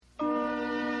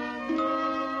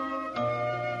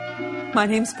My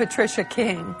name's Patricia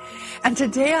King, and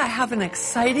today I have an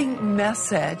exciting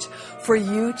message for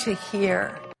you to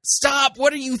hear. Stop!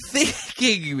 What are you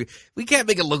thinking? We can't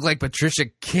make it look like Patricia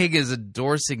King is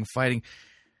endorsing fighting.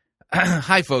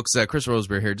 Hi, folks. Chris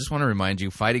Roseberry here. Just want to remind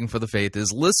you, Fighting for the Faith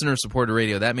is listener-supported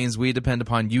radio. That means we depend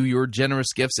upon you, your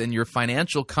generous gifts, and your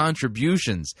financial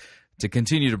contributions to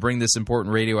continue to bring this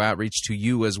important radio outreach to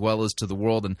you as well as to the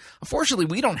world. And unfortunately,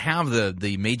 we don't have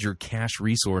the major cash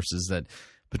resources that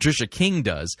Patricia King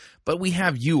does, but we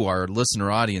have you, our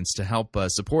listener audience, to help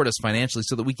support us financially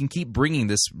so that we can keep bringing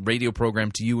this radio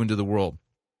program to you into the world.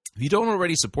 If you don't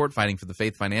already support Fighting for the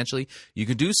Faith financially, you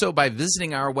can do so by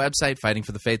visiting our website,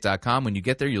 fightingforthefaith.com. When you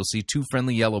get there, you'll see two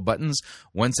friendly yellow buttons.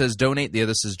 One says donate, the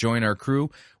other says join our crew.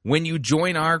 When you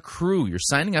join our crew, you're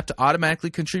signing up to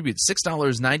automatically contribute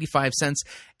 $6.95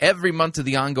 every month to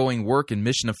the ongoing work and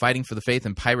mission of Fighting for the Faith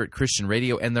and Pirate Christian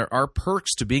Radio, and there are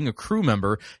perks to being a crew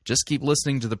member. Just keep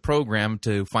listening to the program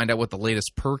to find out what the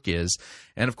latest perk is.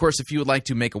 And, of course, if you would like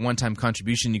to make a one-time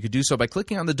contribution, you could do so by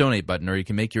clicking on the donate button, or you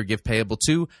can make your gift payable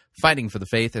to Fighting for the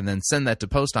Faith and then send that to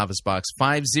Post Office Box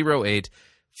 508,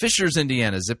 Fishers,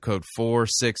 Indiana, zip code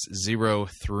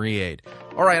 46038.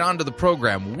 All right, on to the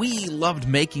program. We loved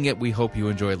making it. We hope you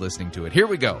enjoy listening to it. Here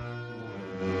we go.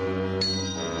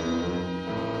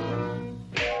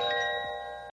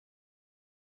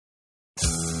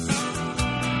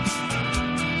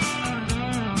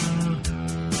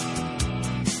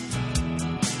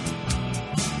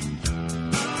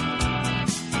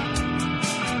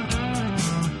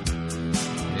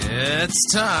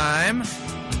 It's time for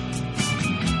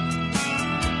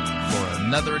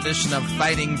another edition of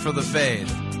Fighting for the Faith.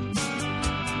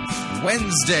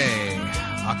 Wednesday,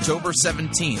 October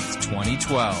 17th,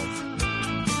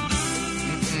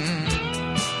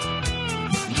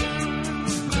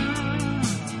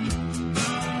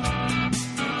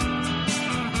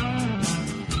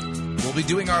 We'll be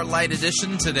doing our light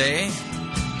edition today.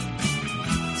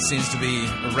 Seems to be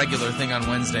a regular thing on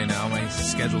Wednesday now. My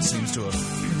schedule seems to have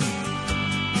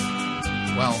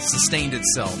sustained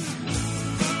itself.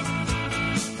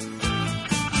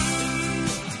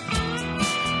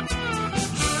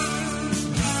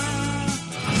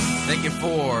 Thank you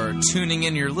for tuning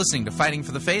in. You're listening to Fighting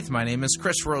for the Faith. My name is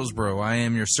Chris Roseborough. I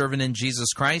am your servant in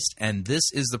Jesus Christ, and this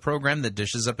is the program that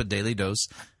dishes up a daily dose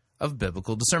of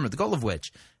biblical discernment, the goal of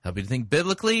which, help you to think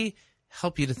biblically,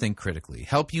 help you to think critically,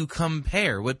 help you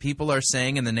compare what people are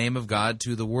saying in the name of God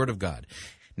to the Word of God.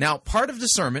 Now, part of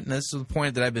discernment, and this is the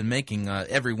point that I've been making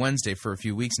every Wednesday for a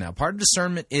few weeks now, part of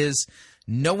discernment is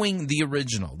knowing the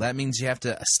original. That means you have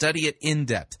to study it in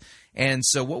depth. And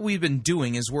so what we've been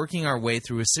doing is working our way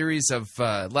through a series of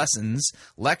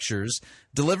lectures,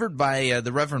 delivered by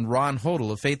the Reverend Ron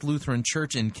Hodel of Faith Lutheran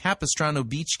Church in Capistrano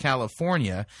Beach,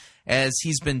 California, as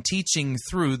he's been teaching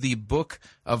through the book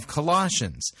of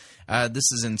Colossians.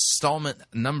 This is installment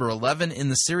number 11 in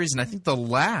the series, and I think the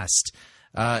last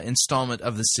installment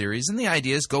of the series. And the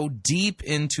idea is go deep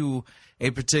into a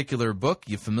particular book.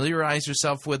 You familiarize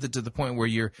yourself with it to the point where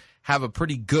you have a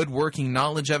pretty good working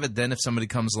knowledge of it. Then if somebody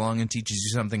comes along and teaches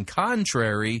you something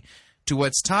contrary to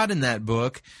what's taught in that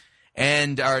book,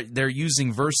 and they're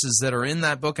using verses that are in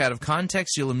that book out of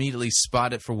context, you'll immediately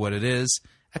spot it for what it is: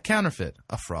 a counterfeit,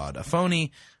 a fraud, a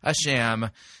phony, a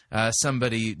sham,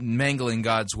 somebody mangling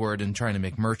God's word and trying to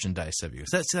make merchandise of you.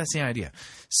 So that's the idea.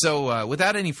 So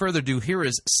without any further ado, here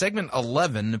is segment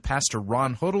 11, Pastor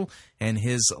Ron Hodel and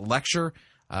his lecture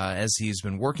as he's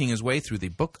been working his way through the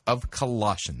book of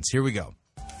Colossians. Here we go.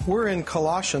 We're in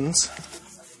Colossians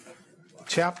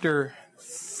chapter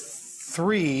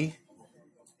 3,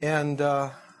 and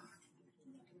I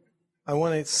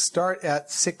want to start at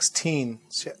 16.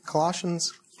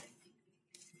 Colossians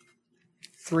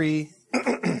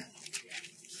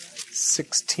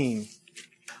 3:16.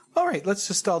 All right,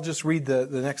 I'll just read the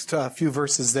next few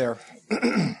verses there.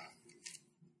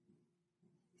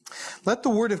 Let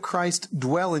the word of Christ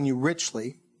dwell in you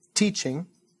richly, teaching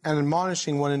and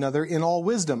admonishing one another in all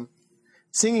wisdom,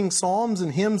 singing psalms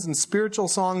and hymns and spiritual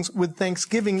songs with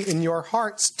thanksgiving in your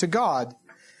hearts to God.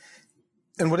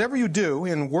 And whatever you do,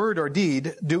 in word or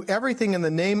deed, do everything in the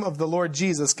name of the Lord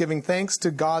Jesus, giving thanks to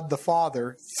God the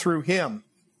Father through him.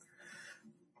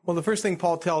 Well, the first thing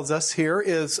Paul tells us here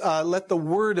is let the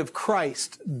word of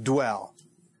Christ dwell.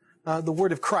 The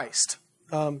word of Christ.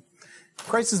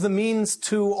 Christ is the means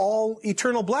to all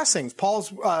eternal blessings.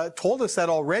 Paul's told us that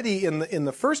already in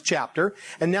the first chapter,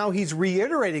 and now he's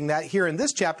reiterating that here in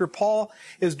this chapter. Paul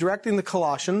is directing the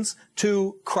Colossians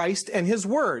to Christ and his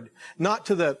word, not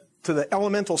to the the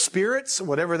elemental spirits,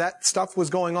 whatever that stuff was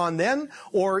going on then,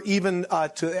 or even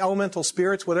to elemental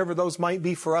spirits, whatever those might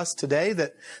be for us today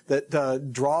that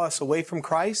draw us away from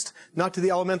Christ. Not to the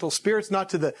elemental spirits, not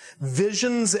to the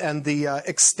visions and the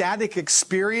ecstatic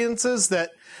experiences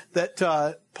that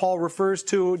Paul refers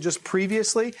to just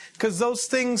previously, because those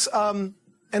things end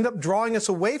up drawing us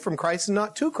away from Christ and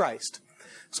not to Christ.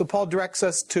 So Paul directs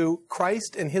us to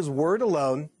Christ and His Word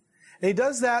alone, and he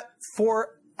does that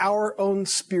for our own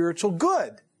spiritual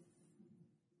good.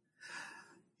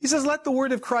 He says, let the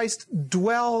word of Christ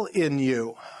dwell in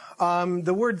you.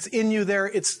 The word's in you there,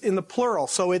 it's in the plural,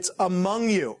 so it's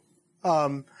among you.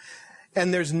 And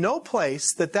there's no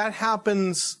place that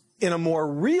happens in a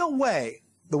more real way,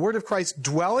 the word of Christ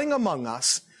dwelling among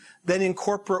us, than in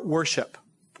corporate worship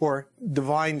or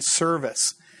divine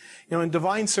service. You know, in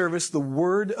divine service, the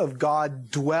word of God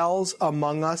dwells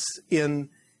among us in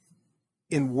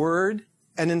word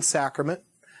and in sacrament.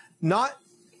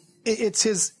 It's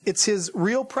his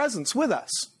real presence with us.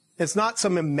 It's not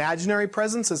some imaginary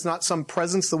presence. It's not some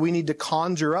presence that we need to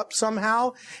conjure up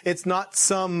somehow. It's not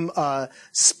some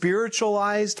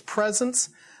spiritualized presence.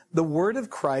 The word of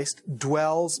Christ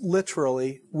dwells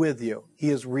literally with you. He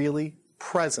is really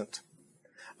present.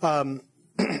 And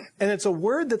it's a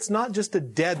word that's not just a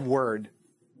dead word.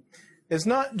 It's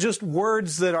not just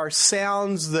words that are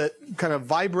sounds that kind of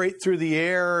vibrate through the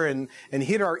air and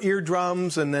hit our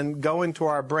eardrums and then go into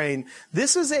our brain.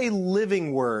 This is a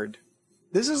living word.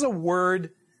 This is a word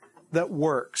that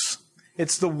works.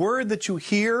 It's the word that you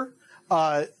hear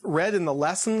read in the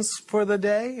lessons for the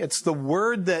day. It's the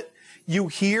word that you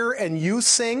hear and you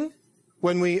sing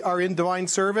when we are in divine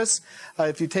service.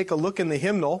 If you take a look in the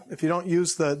hymnal, if you don't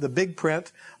use the big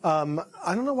print, I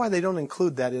don't know why they don't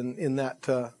include that in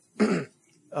that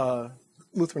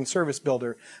Lutheran Service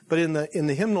Builder. But in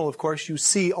the hymnal, of course, you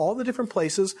see all the different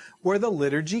places where the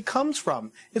liturgy comes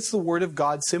from. It's the Word of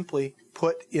God simply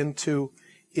put into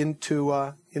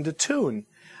tune.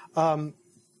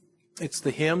 It's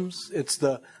the hymns. It's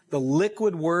the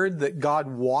liquid Word that God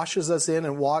washes us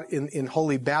in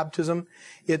holy baptism.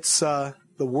 It's the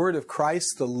Word of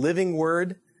Christ, the living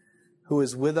Word, who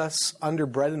is with us under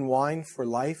bread and wine for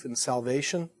life and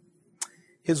salvation.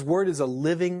 His Word is a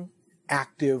living,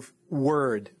 active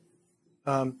Word.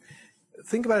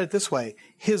 Think about it this way.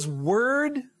 His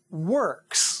Word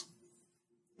works.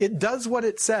 It does what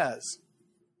it says.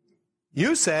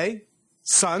 You say,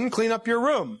 son, clean up your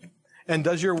room. And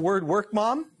does your Word work,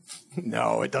 Mom?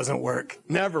 No, it doesn't work.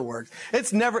 Never worked.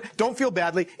 Don't feel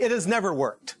badly. It has never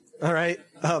worked. All right?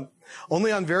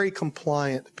 Only on very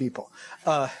compliant people.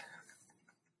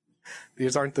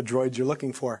 These aren't the droids you're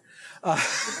looking for.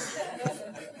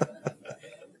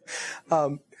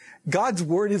 God's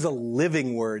Word is a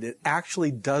living Word. It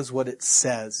actually does what it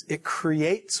says. It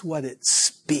creates what it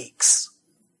speaks.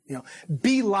 You know,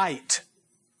 be light,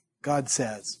 God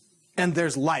says. And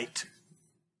there's light.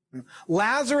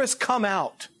 Lazarus, come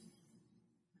out.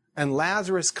 And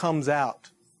Lazarus comes out.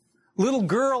 Little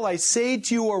girl, I say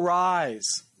to you,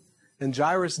 arise. And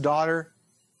Jairus' daughter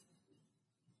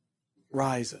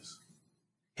rises.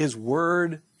 His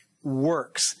Word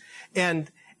works. And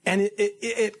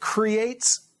it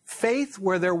creates faith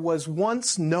where there was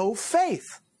once no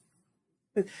faith.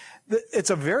 It's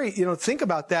a very, think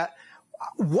about that.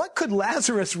 What could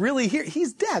Lazarus really hear?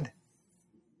 He's dead.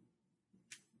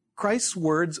 Christ's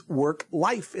words work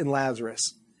life in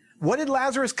Lazarus. What did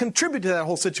Lazarus contribute to that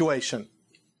whole situation?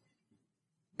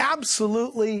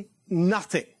 Absolutely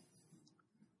nothing.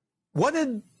 What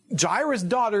did Jairus'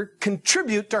 daughter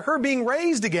contribute to her being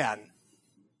raised again?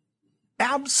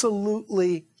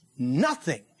 Absolutely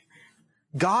nothing.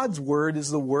 God's Word is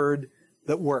the Word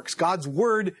that works. God's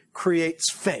Word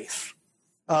creates faith.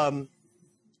 And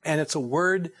it's a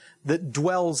Word that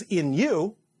dwells in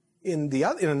you, in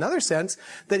another sense,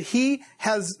 that He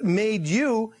has made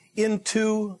you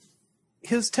into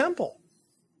His temple.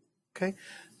 Okay?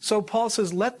 So Paul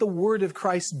says, let the Word of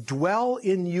Christ dwell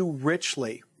in you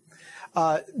richly.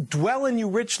 Dwell in you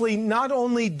richly, not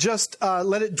only just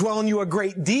let it dwell in you a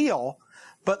great deal,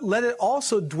 but let it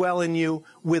also dwell in you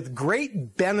with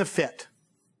great benefit,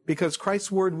 because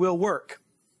Christ's Word will work.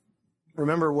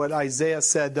 Remember what Isaiah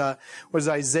said, was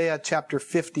Isaiah chapter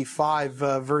 55,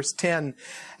 verse 10.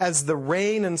 As the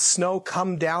rain and snow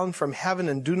come down from heaven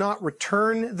and do not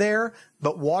return there,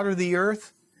 but water the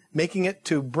earth, making it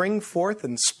to bring forth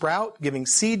and sprout, giving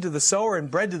seed to the sower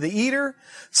and bread to the eater,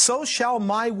 so shall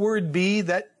my word be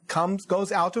that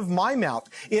goes out of my mouth.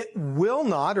 It will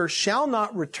not or shall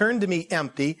not return to me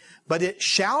empty, but it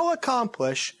shall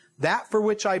accomplish that for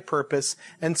which I purpose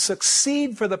and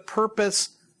succeed for the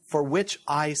purpose for which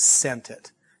I sent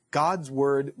it. God's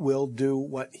word will do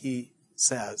what he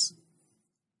says.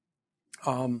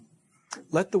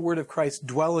 Let the word of Christ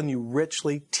dwell in you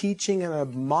richly, teaching and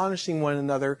admonishing one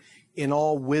another in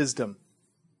all wisdom.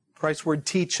 Christ's word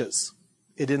teaches.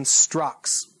 It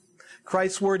instructs.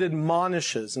 Christ's word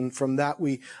admonishes, and from that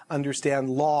we understand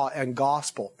law and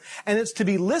gospel. And it's to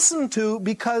be listened to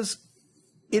because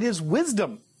it is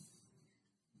wisdom.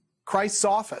 Christ's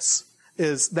office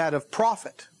is that of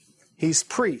prophet. He's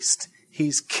priest.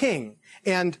 He's king.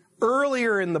 And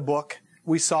earlier in the book,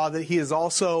 we saw that he is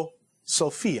also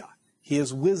Sophia. He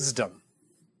is wisdom.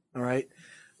 All right?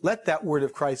 Let that word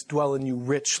of Christ dwell in you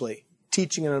richly,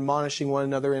 teaching and admonishing one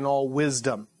another in all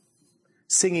wisdom,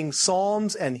 singing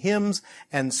psalms and hymns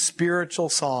and spiritual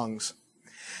songs.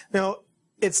 Now,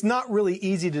 it's not really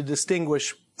easy to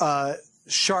distinguish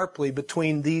sharply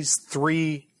between these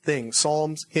three things: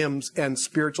 psalms, hymns, and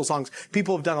spiritual songs.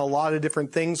 People have done a lot of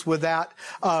different things with that.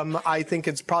 I think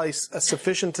it's probably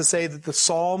sufficient to say that the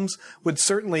psalms would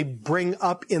certainly bring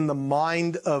up in the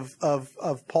mind of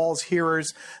Paul's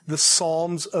hearers the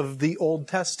psalms of the Old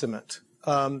Testament.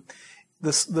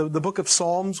 The book of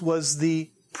Psalms was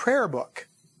the prayer book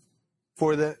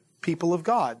for the people of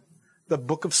God. The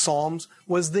book of Psalms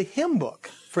was the hymn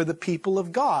book for the people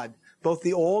of God, both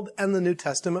the Old and the New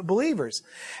Testament believers.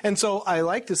 And so I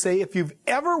like to say, if you've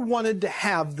ever wanted to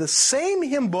have the same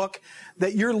hymn book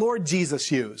that your Lord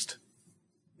Jesus used,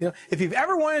 if you've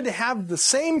ever wanted to have the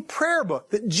same prayer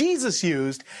book that Jesus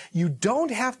used, you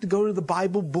don't have to go to the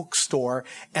Bible bookstore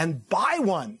and buy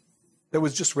one that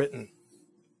was just written.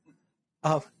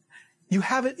 You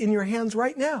have it in your hands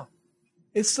right now.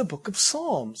 It's the book of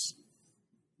Psalms.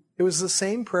 It was the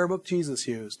same prayer book Jesus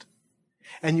used.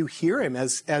 And you hear him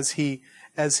as he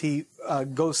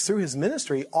goes through his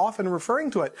ministry, often referring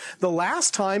to it. The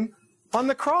last time on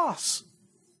the cross.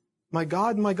 My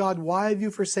God, why have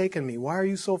you forsaken me? Why are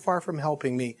you so far from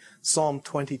helping me? Psalm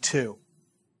 22.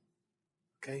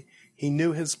 Okay? He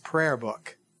knew his prayer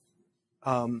book.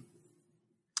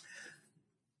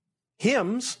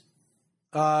 Hymns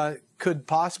could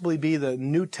possibly be the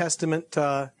New Testament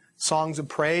songs of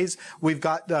praise. We've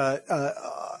got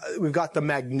the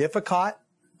Magnificat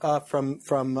from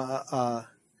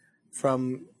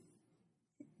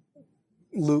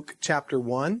Luke chapter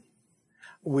 1.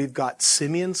 We've got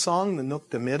Simeon's song, the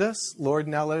Nunc Dimittis, Lord,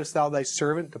 now lettest thou thy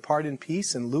servant depart in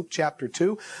peace, in Luke chapter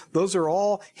 2. Those are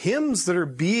all hymns that are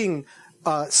being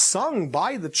sung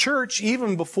by the church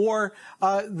even before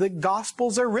the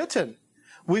Gospels are written.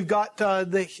 We've got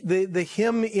the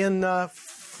hymn in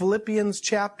Philippians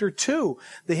chapter 2,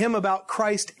 the hymn about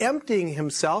Christ emptying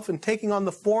himself and taking on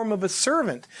the form of a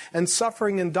servant and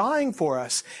suffering and dying for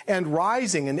us and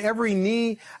rising, and every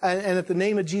knee, and at the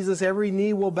name of Jesus, every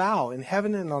knee will bow in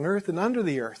heaven and on earth and under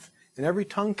the earth, and every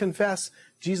tongue confess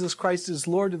Jesus Christ is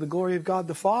Lord to the glory of God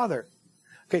the Father.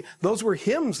 Okay, those were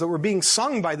hymns that were being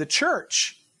sung by the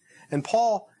church. And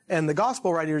Paul and the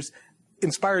gospel writers,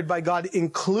 inspired by God,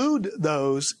 include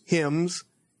those hymns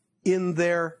in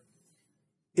their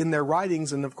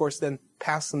writings, and of course then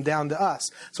pass them down to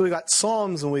us. So we've got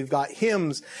psalms and we've got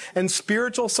hymns and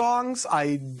spiritual songs.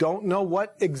 I don't know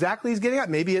what exactly he's getting at.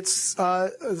 Maybe it's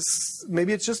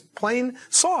just plain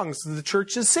songs the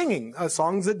church is singing,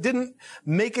 songs that didn't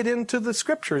make it into the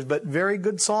scriptures, but very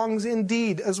good songs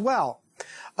indeed as well.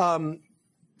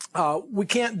 We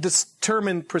can't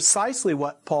determine precisely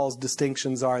what Paul's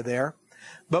distinctions are there,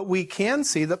 but we can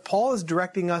see that Paul is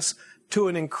directing us to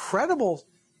an incredible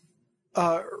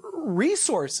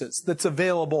resources that's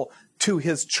available to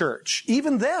his church.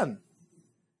 Even then,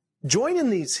 join in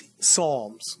these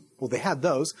psalms. Well, they had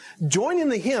those. Join in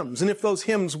the hymns. And if those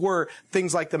hymns were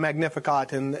things like the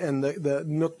Magnificat and the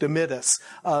Nunc Dimittis,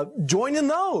 join in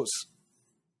those.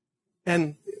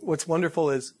 And what's wonderful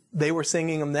is they were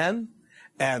singing them then,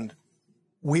 and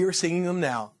we are singing them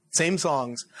now. Same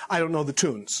songs. I don't know the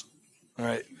tunes. All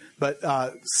right. But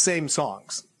same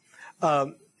songs.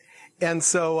 And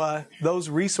so those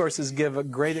resources give a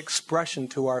great expression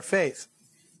to our faith.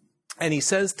 And he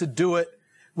says to do it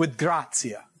with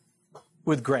gratia,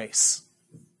 with grace,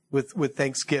 with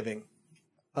thanksgiving.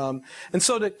 And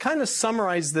so to kind of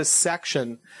summarize this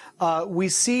section, we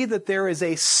see that there is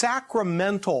a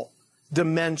sacramental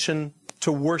dimension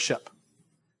to worship.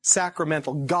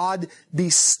 Sacramental. God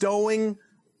bestowing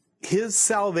his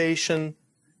salvation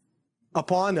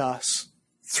upon us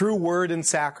through word and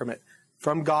sacrament.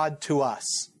 From God to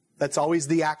us. That's always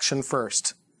the action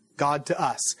first. God to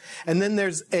us. And then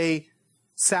there's a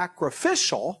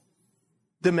sacrificial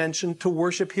dimension to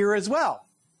worship here as well.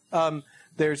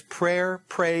 There's prayer,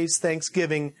 praise,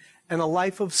 thanksgiving, and a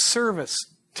life of service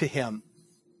to him.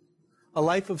 a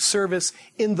life of service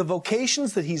in the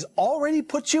vocations that He's already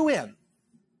put you in.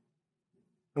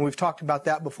 And we've talked about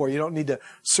that before. You don't need to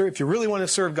serve. If you really want to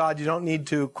serve God, you don't need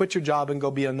to quit your job and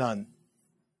go be a nun.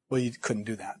 Well, you couldn't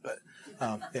do that, but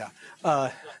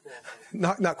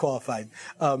not qualified.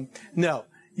 No,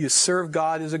 you serve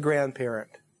God as a grandparent.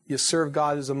 You serve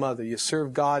God as a mother. You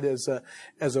serve God as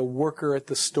a worker at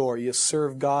the store. You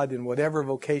serve God in whatever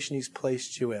vocation He's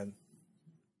placed you in.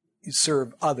 You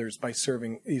serve others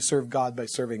you serve God by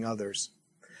serving others.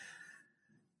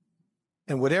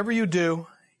 And whatever you do,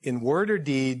 in word or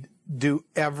deed, do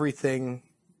everything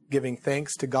giving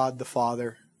thanks to God the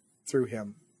Father through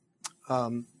Him.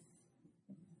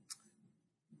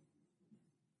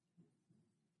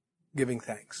 Giving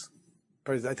thanks.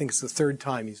 I think it's the third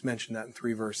time He's mentioned that in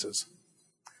 3 verses.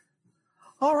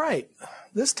 All right.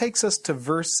 This takes us to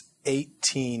verse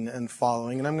 18 and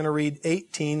following. And I'm going to read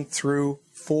 18 through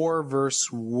 4 verse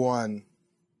 1.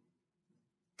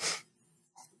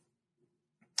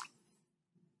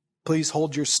 Please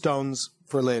hold your stones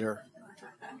for later.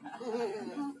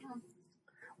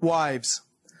 Wives,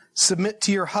 submit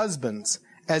to your husbands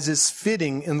as is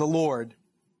fitting in the Lord.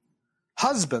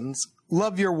 Husbands,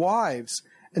 love your wives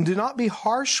and do not be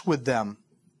harsh with them.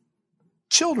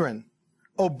 Children,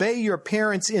 obey your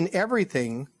parents in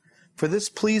everything, for this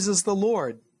pleases the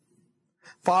Lord.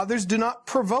 Fathers, do not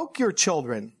provoke your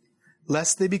children,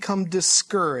 lest they become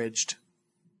discouraged.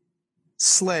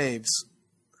 Slaves,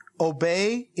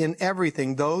 obey in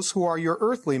everything those who are your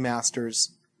earthly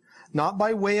masters, not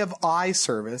by way of eye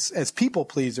service as people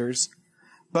pleasers,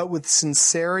 but with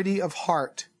sincerity of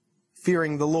heart,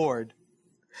 fearing the Lord.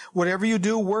 Whatever you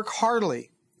do, work heartily,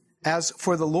 as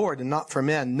for the Lord and not for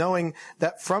men, knowing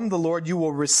that from the Lord you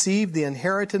will receive the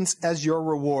inheritance as your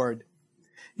reward.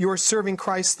 You are serving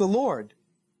Christ the Lord.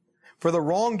 For the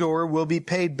wrongdoer will be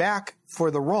paid back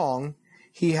for the wrong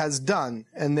he has done,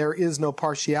 and there is no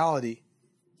partiality.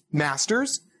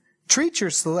 Masters, treat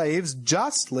your slaves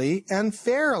justly and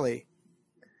fairly,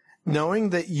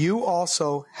 knowing that you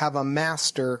also have a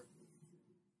master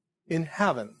in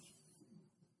heaven.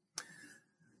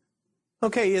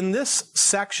 Okay, in this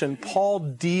section, Paul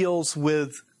deals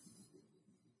with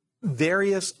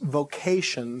various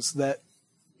vocations that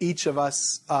each of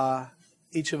us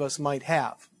might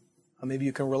have. Maybe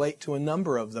you can relate to a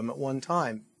number of them at one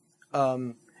time,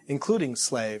 including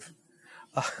slave.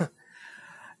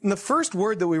 In the first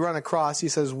word that we run across, he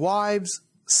says, wives,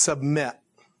 submit.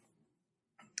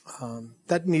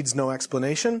 That needs no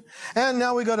explanation. And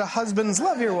now we go to husbands,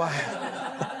 love your wife.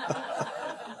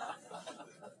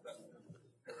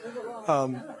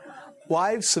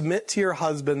 Wives, submit to your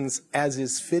husbands as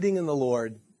is fitting in the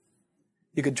Lord.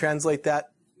 You could translate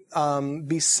that,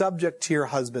 be subject to your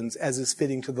husbands as is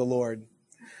fitting to the Lord.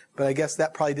 But I guess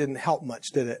that probably didn't help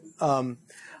much, did it?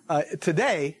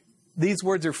 Today, these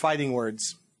words are fighting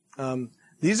words.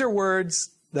 These are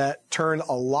words that turn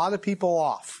a lot of people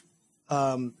off.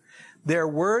 They're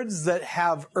words that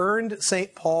have earned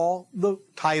St. Paul the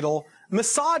title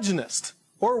misogynist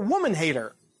or woman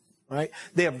hater. Right?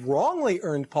 They have wrongly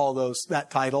earned Paul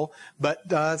that title,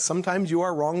 but sometimes you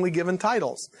are wrongly given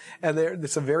titles. And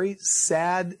it's a very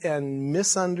sad and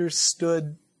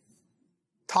misunderstood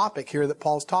topic here that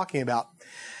Paul's talking about.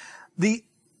 The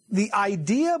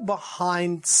idea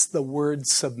behind the word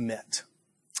submit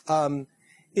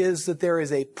is that there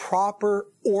is a proper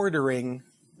ordering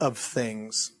of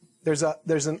things. There's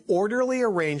an orderly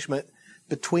arrangement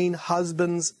between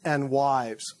husbands and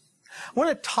wives. I want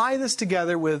to tie this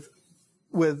together with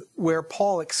where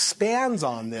Paul expands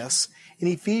on this in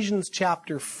Ephesians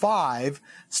chapter 5,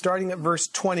 starting at verse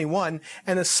 21,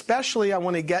 and especially I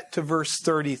want to get to verse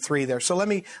 33 there. So let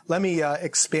me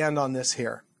expand on this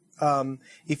here.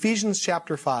 Ephesians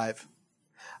chapter 5.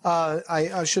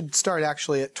 I should start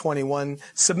actually at 21.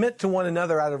 Submit to one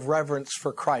another out of reverence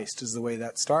for Christ is the way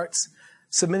that starts.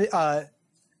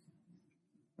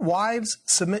 Wives,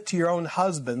 submit to your own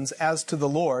husbands as to the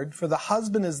Lord, for the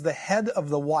husband is the head of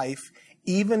the wife,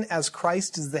 even as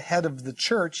Christ is the head of the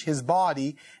church, his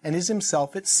body, and is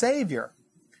himself its Savior.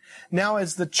 Now,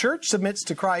 as the church submits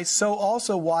to Christ, so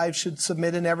also wives should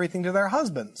submit in everything to their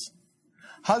husbands.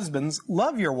 Husbands,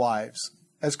 love your wives,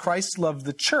 as Christ loved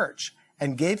the church,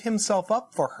 and gave himself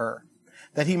up for her,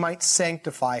 that he might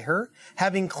sanctify her,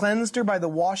 having cleansed her by the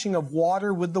washing of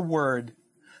water with the word,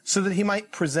 so that he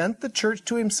might present the church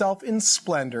to himself in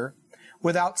splendor,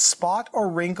 without spot or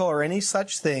wrinkle or any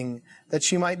such thing, that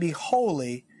she might be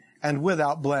holy and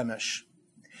without blemish.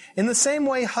 In the same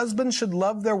way, husbands should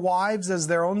love their wives as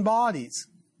their own bodies.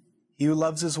 He who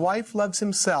loves his wife loves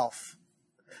himself.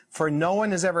 For no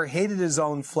one has ever hated his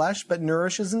own flesh, but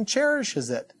nourishes and cherishes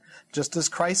it, just as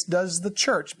Christ does the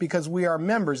church, because we are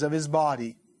members of his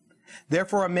body.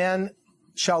 Therefore a man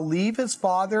shall leave his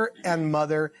father and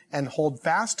mother and hold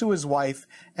fast to his wife,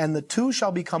 and the two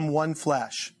shall become one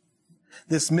flesh.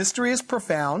 This mystery is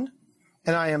profound,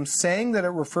 and I am saying that it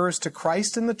refers to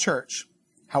Christ and the church.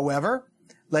 However,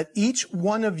 let each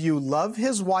one of you love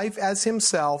his wife as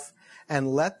himself, and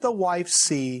let the wife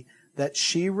see that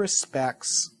she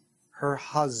respects her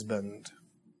husband.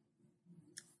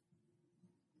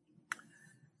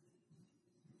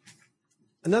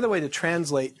 Another way to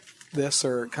translate this,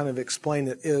 or kind of explain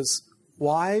it, is,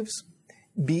 wives,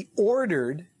 be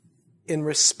ordered in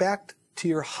respect to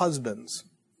your husbands.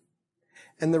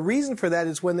 And the reason for that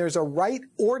is when there's a right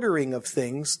ordering of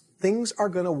things, things are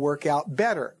going to work out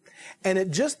better. And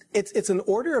it's an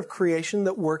order of creation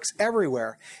that works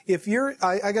everywhere. If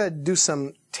I got to do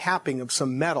some tapping of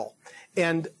some metal,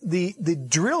 and the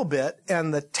drill bit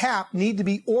and the tap need to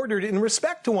be ordered in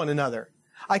respect to one another.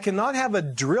 I cannot have a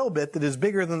drill bit that is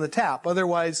bigger than the tap,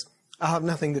 otherwise I'll have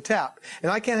nothing to tap.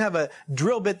 And I can't have a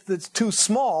drill bit that's too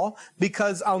small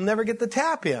because I'll never get the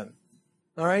tap in.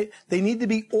 All right? They need to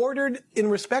be ordered in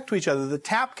respect to each other. The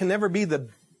tap can never be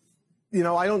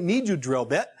I don't need you drill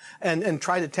bit and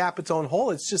try to tap its own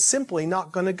hole. It's just simply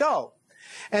not going to go.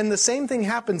 And the same thing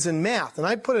happens in math. And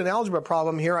I put an algebra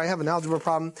problem here. I have an algebra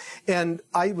problem. And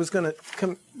I was going to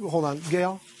come. Hold on.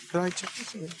 Gail, could I check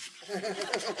this?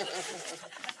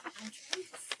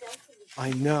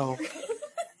 I know.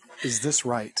 Is this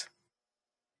right?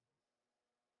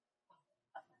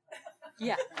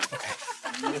 Yeah.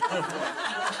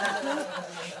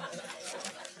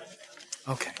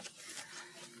 Okay.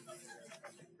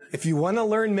 If you want to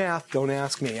learn math, don't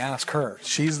ask me. Ask her.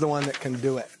 She's the one that can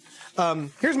do it.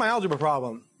 Here's my algebra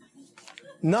problem.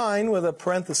 9 with a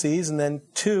parentheses and then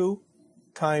 2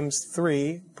 times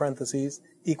 3 parentheses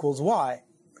equals y.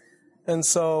 And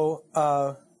so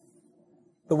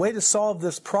the way to solve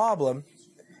this problem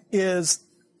is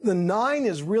the 9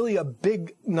 is really a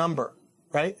big number,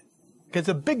 right? It's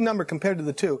a big number compared to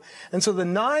the 2. And so the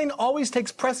 9 always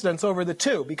takes precedence over the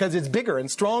 2 because it's bigger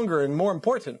and stronger and more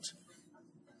important.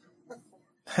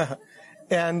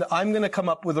 And I'm going to come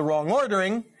up with the wrong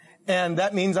ordering, and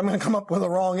that means I'm going to come up with the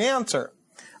wrong answer.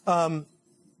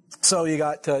 So you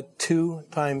got 2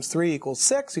 times 3 equals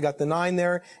 6. You got the 9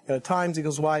 there. You got times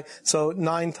equals y. So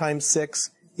 9 times 6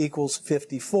 equals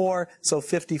 54. So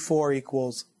 54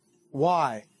 equals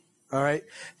y. All right?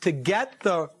 To get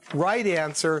the right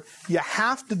answer, you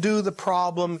have to do the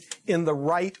problem in the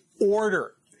right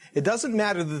order. It doesn't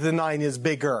matter that the 9 is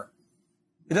bigger.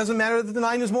 It doesn't matter that the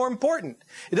 9 is more important.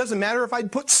 It doesn't matter if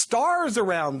I'd put stars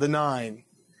around the 9.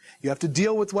 You have to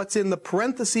deal with what's in the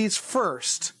parentheses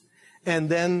first, and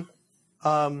then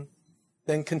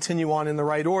continue on in the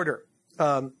right order.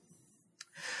 I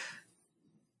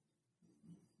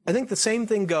think the same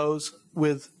thing goes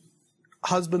with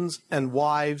husbands and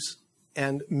wives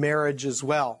and marriage as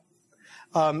well.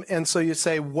 And so you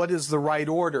say, what is the right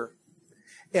order?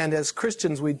 And as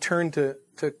Christians, we turn to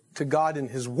God in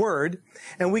His Word,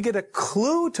 and we get a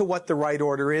clue to what the right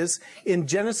order is in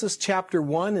Genesis chapter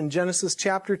 1 and Genesis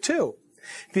chapter 2.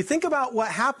 If you think about what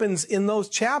happens in those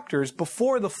chapters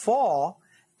before the fall,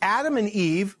 Adam and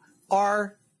Eve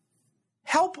are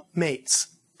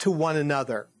helpmates to one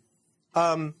another.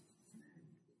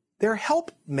 They're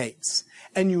helpmates.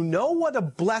 And you know what a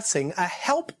blessing a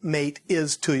helpmate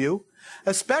is to you,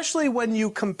 especially when you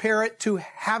compare it to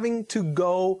having to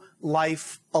go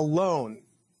life alone.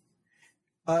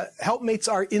 Helpmates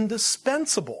are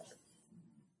indispensable.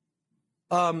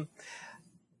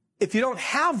 If you don't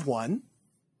have one,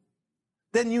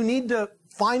 then you need to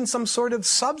find some sort of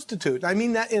substitute. I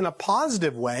mean that in a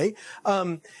positive way.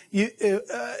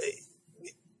 It's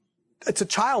a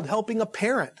child helping a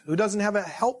parent who doesn't have a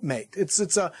helpmate.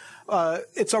 It's a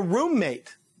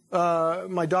roommate.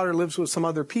 My daughter lives with some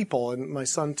other people, and my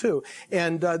son too.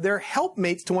 And they're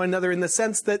helpmates to one another in the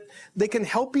sense that they can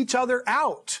help each other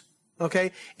out.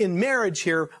 Okay? In marriage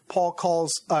here,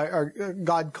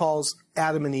 God calls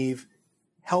Adam and Eve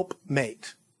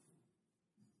helpmate.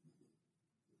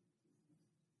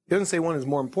 He doesn't say one is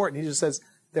more important. He just says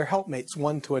they're helpmates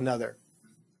one to another.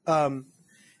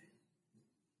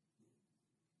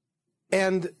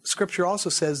 And Scripture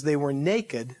also says they were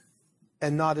naked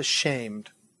and not ashamed.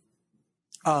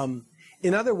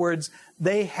 In other words,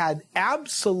 they had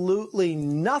absolutely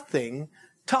nothing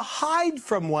to hide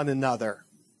from one another.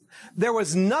 There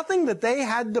was nothing that they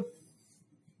had to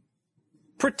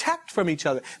protect from each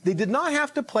other. They did not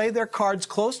have to play their cards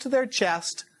close to their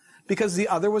chest because the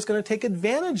other was going to take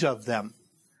advantage of them.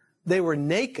 They were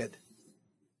naked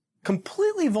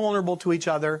completely vulnerable to each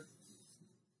other,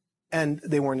 and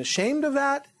they weren't ashamed of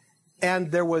that,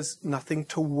 and there was nothing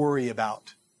to worry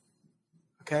about.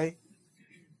 Okay?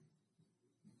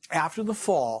 After the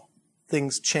fall,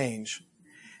 things change.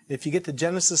 If you get to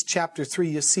Genesis chapter 3,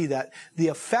 you see that the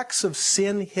effects of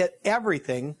sin hit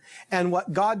everything, and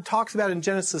what God talks about in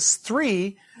Genesis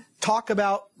 3 talk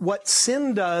about what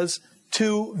sin does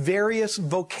to various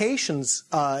vocations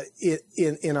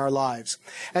in our lives.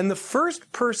 And the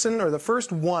first person, or the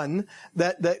first one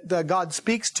that God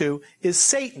speaks to is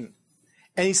Satan.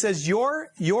 And he says,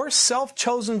 your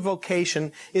self-chosen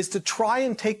vocation is to try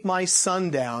and take my son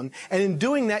down, and in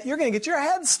doing that, you're going to get your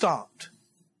head stomped.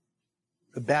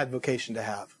 A bad vocation to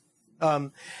have.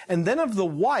 And then of the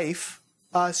wife,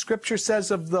 Scripture says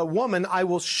of the woman, I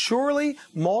will surely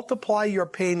multiply your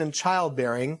pain in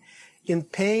childbearing. In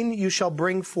pain you shall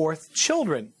bring forth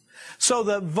children. So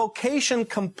the vocation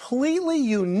completely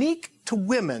unique to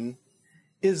women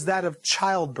is that of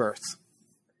childbirth.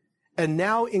 And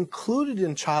now included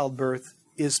in childbirth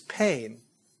is pain.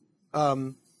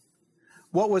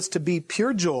 What was to be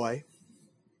pure joy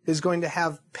is going to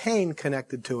have pain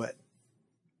connected to it.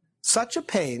 Such a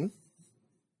pain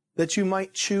that you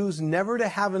might choose never to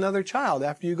have another child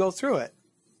after you go through it.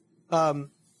 And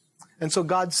so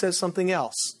God says something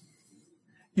else.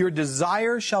 Your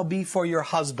desire shall be for your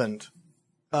husband.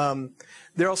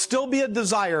 There'll still be a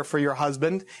desire for your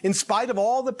husband in spite of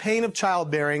all the pain of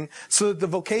childbearing, so that the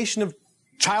vocation of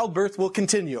childbirth will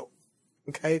continue.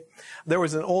 Okay? There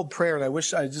was an old prayer, and I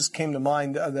wish I just came to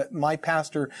mind that my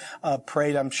pastor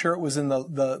prayed. I'm sure it was in the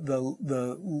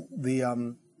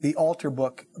altar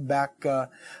book back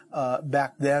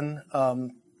then,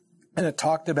 and it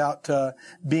talked about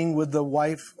being with the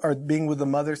wife, or being with the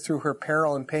mother through her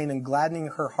peril and pain, and gladdening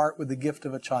her heart with the gift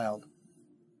of a child.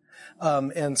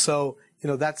 And so,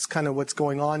 that's kind of what's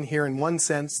going on here. In one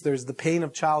sense, there's the pain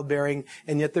of childbearing,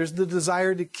 and yet there's the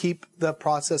desire to keep the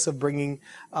process of bringing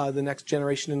the next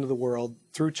generation into the world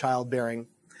through childbearing.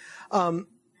 And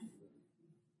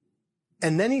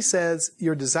then he says,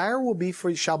 your desire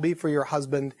shall be for your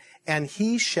husband, and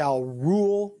he shall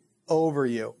rule over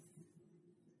you.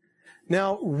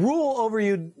 Now, rule over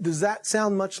you, does that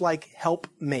sound much like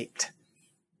helpmate?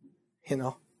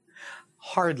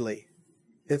 Hardly.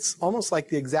 It's almost like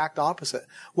the exact opposite.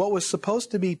 What was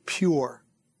supposed to be pure,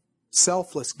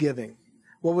 selfless giving,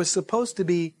 what was supposed to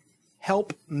be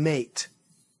helpmate,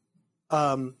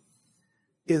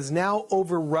 is now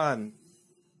overrun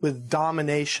with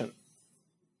domination,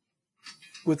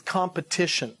 with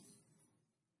competition.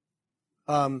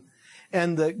 And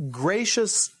the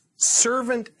gracious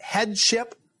servant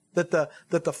headship that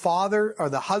the father or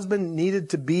the husband needed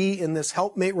to be in this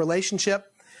helpmate relationship,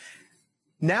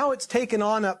 now it's taken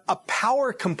on a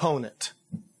power component.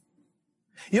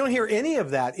 You don't hear any of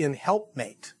that in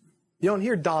helpmate. You don't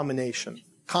hear domination,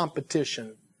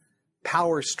 competition,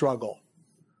 power struggle.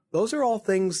 Those are all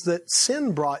things that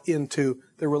sin brought into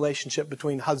the relationship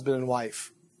between husband and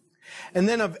wife. And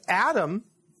then of Adam,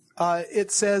 it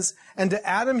says, and to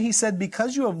Adam he said,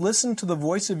 because you have listened to the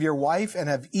voice of your wife and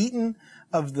have eaten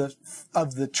of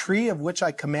the tree of which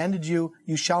I commanded you,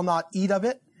 you shall not eat of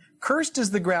it. Cursed is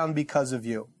the ground because of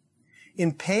you.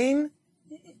 In pain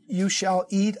you shall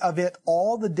eat of it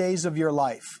all the days of your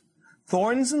life.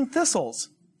 Thorns and thistles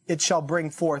it shall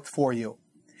bring forth for you.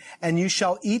 And you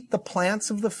shall eat the plants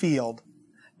of the field.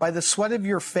 By the sweat of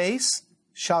your face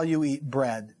shall you eat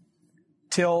bread,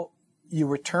 till you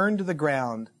return to the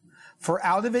ground. For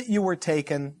out of it you were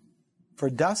taken, for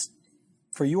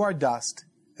you are dust,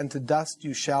 and to dust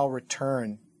you shall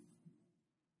return.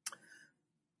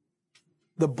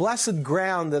 The blessed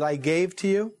ground that I gave to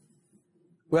you,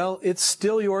 well, it's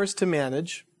still yours to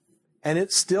manage, and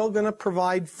it's still going to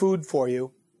provide food for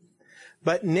you.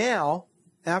 But now,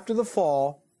 after the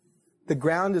fall, the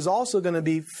ground is also going to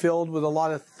be filled with a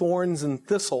lot of thorns and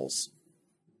thistles.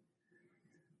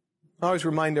 I always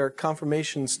remind our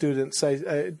confirmation students,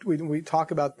 we talk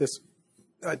about this,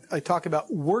 I talk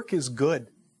about work is good.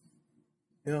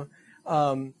 If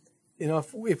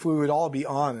we would all be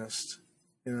honest,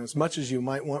 as much as you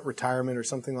might want retirement or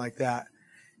something like that,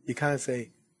 you kind of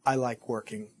say, I like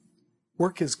working.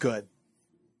 Work is good.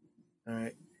 All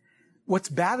right. What's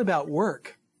bad about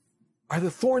work are the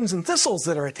thorns and thistles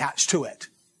that are attached to it.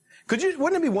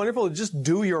 Wouldn't it be wonderful to just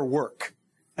do your work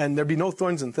and there'd be no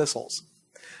thorns and thistles?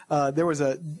 There was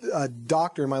a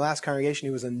doctor in my last congregation.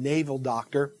 He was a naval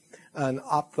doctor, an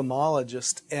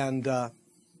ophthalmologist, and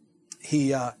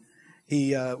he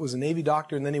was a Navy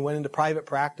doctor, and then he went into private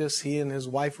practice. He and his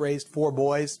wife raised 4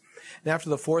 boys, and after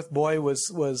the 4th boy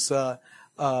was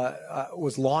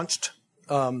launched,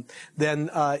 Then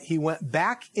he went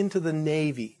back into the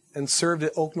Navy and served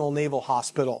at Oak Knoll Naval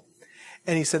Hospital.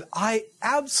 And he said, I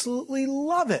absolutely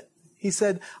love it. He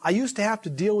said, I used to have to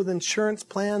deal with insurance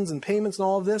plans and payments and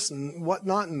all of this and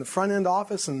whatnot in the front end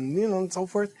office and, and so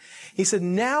forth. He said,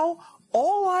 now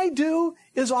all I do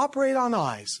is operate on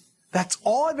eyes. That's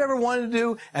all I've ever wanted to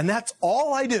do, and that's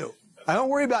all I do. I don't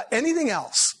worry about anything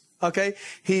else. Okay?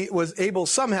 He was able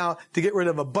somehow to get rid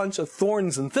of a bunch of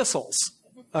thorns and thistles.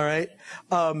 All right?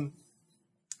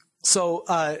 So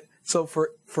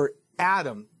for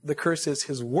Adam, the curse is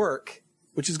his work,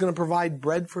 which is going to provide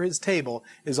bread for his table,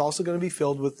 is also going to be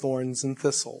filled with thorns and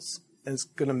thistles. And it's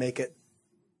going to make it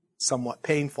somewhat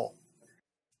painful.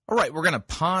 All right, we're going to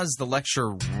pause the lecture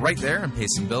right there and pay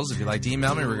some bills. If you'd like to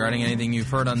email me regarding anything you've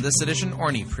heard on this edition or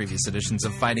any previous editions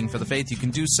of Fighting for the Faith, you can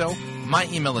do so. My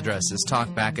email address is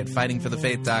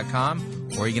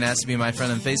talkback@fightingforthefaith.com, or you can ask to be my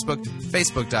friend on Facebook,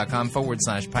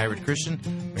 facebook.com/Pirate Christian. Or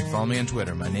you can follow me on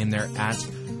Twitter. My name there,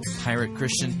 @Pirate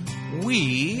Christian.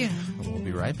 We will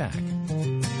be right back.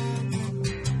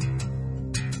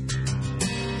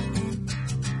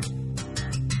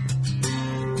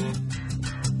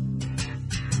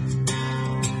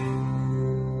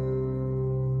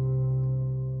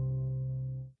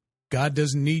 God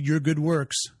doesn't need your good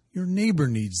works. Your neighbor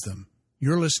needs them.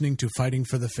 You're listening to Fighting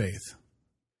for the Faith.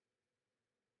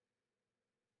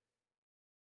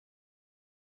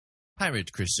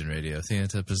 Pirate Christian Radio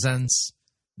Theater presents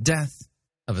Death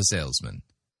of a Salesman.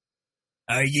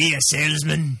 Are ye a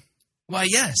salesman? Why,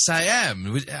 yes, I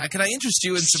am. Can I interest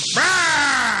you in some...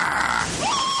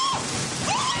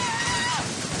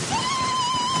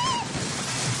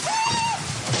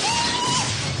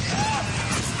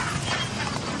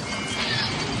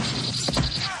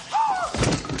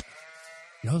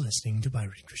 You're listening to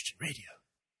Pirate Christian Radio.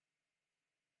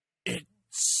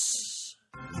 It's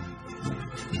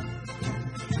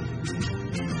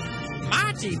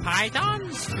Monty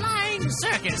Python's Flying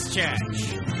Circus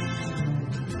Church.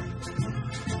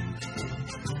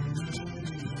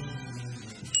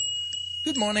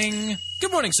 Good morning.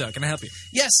 Good morning, sir. Can I help you?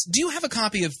 Yes, do you have a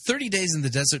copy of 30 Days in the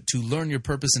Desert to Learn Your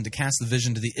Purpose and to Cast the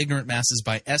Vision to the Ignorant Masses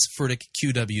by S. Furtick,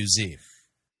 QWZ?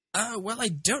 Well, I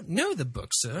don't know the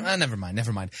book, sir. Never mind.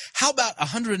 How about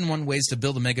 101 Ways to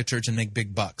Build a Megachurch and Make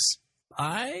Big Bucks?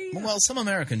 Well, some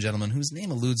American gentleman whose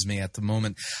name eludes me at the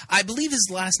moment. I believe his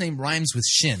last name rhymes with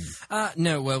Shin.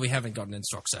 No, well, we haven't gotten in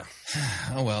stock, sir.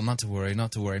 Oh, well, not to worry.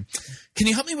 Can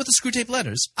you help me with the Screwtape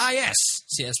Letters? Yes.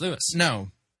 C.S. Lewis.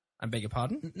 No. I beg your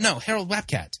pardon? No, Harold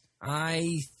Wapcat.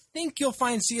 I think you'll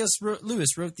find C.S.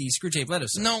 Lewis wrote the Screwtape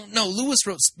Letters. No, Lewis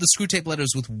wrote the Screwtape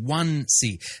Letters with one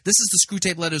C. This is the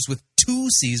Screwtape Letters with two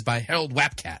C's by Harold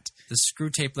Wapcat. The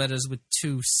Screwtape Letters with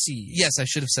two C's. Yes, I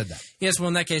should have said that. Yes, well,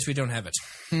 in that case, we don't have it.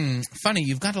 Funny,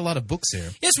 you've got a lot of books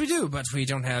here. Yes, we do, but we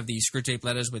don't have the Screwtape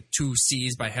Letters with two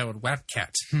C's by Harold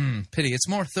Wapcat. Pity. It's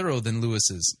more thorough than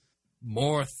Lewis's.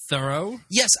 More thorough?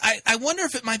 Yes, I wonder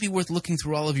if it might be worth looking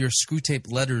through all of your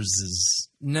Screwtape Letters.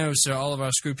 No, sir, all of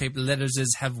our Screwtape Letters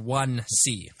have one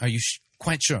C. Are you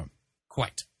quite sure?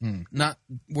 Quite. Not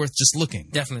worth just looking?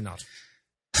 Definitely not.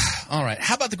 All right,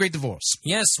 how about The Great Divorce?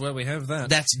 Yes, well, we have that.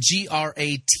 That's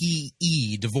Grate,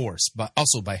 Divorce, but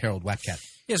also by Harold Wapcat.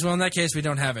 Yes, well, in that case, we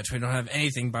don't have it. We don't have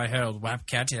anything by Harold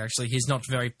Wapcat. Actually, he's not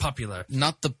very popular.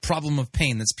 Not The Problem of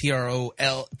Pain, that's Proablum.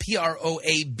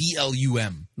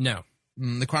 No.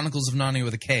 The Chronicles of Narnia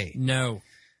with a K. No.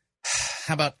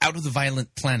 How about Out of the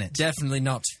Violent Planet? Definitely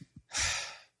not.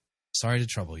 Sorry to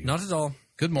trouble you. Not at all.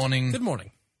 Good morning. Good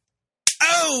morning.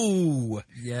 Oh!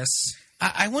 Yes.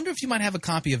 I wonder if you might have a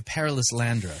copy of Perilous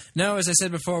Landra. No, as I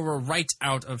said before, we're right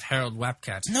out of Harold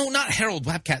Wapcat. No, not Harold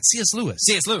Wapcat. C.S. Lewis.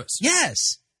 C.S. Lewis? Yes.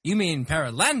 You mean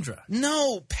Paralandra?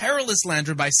 No, Perilous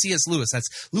Landra by C.S. Lewis. That's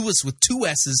Lewis with two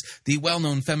S's, the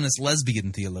well-known feminist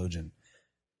lesbian theologian.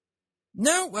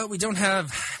 No, well, we don't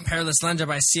have Perilous Landra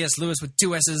by C.S. Lewis with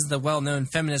two S's, the well-known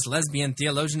feminist lesbian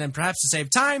theologian, and perhaps to save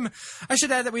time, I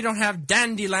should add that we don't have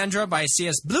Dandy Landra by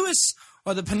C.S. Lewis,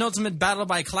 or The Penultimate Battle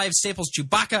by Clive Staples'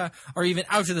 Chewbacca, or even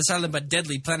Out of the Silent but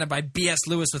Deadly Planet by B.S.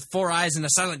 Lewis with four eyes and a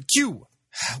silent Q.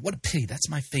 What a pity. That's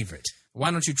my favorite.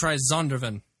 Why don't you try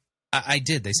Zondervan? I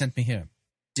did. They sent me here.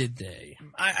 Did they?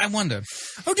 I wonder.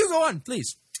 Oh, do go on,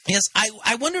 please. Yes,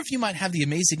 I wonder if you might have the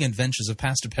amazing adventures of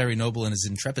Pastor Perry Noble and his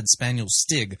intrepid spaniel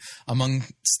Stig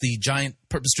amongst the giant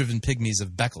purpose-driven pygmies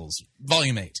of Beckles.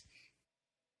 Volume 8.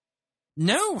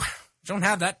 No, don't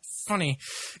have that. Funny.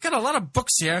 Got a lot of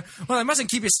books here. Well, I mustn't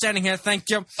keep you standing here, thank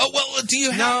you. Oh, well, do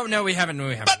you have... No, we haven't.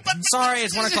 But sorry,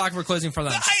 it's 1 o'clock. We're closing for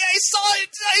lunch. I saw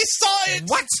it.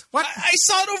 What? I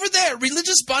saw it over there.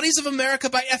 Religious Bodies of America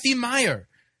by F.E. Meyer.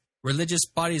 Religious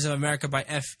Bodies of America by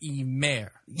F.E.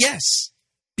 Meyer. Yes.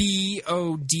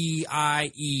 BODIES.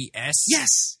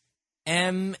 Yes.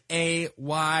 MAYER.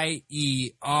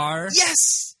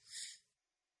 Yes.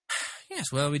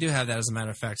 Yes, well, we do have that as a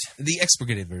matter of fact. The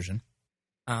expurgated version.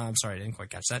 I'm sorry, I didn't quite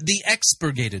catch that. The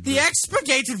expurgated The version.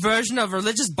 expurgated version of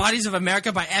Religious Bodies of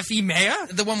America by F.E. Mayer?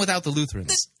 The one without the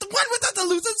Lutherans. The one without the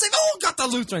Lutherans? They've all got the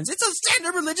Lutherans. It's a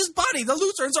standard religious body. The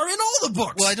Lutherans are in all the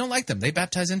books. Well, I don't like them. They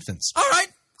baptize infants. All right,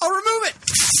 I'll remove it.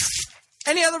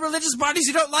 Any other religious bodies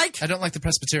you don't like? I don't like the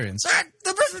Presbyterians.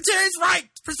 The Presbyterians, right.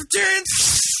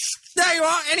 Presbyterians. There you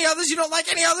are. Any others you don't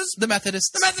like? Any others? The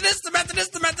Methodists. The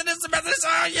Methodists.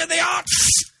 Oh, yeah, they are.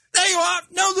 There you are.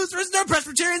 No Lutherans, no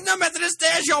Presbyterians, no Methodists.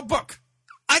 There's your book.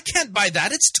 I can't buy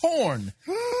that. It's torn.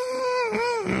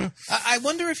 I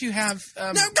wonder if you have...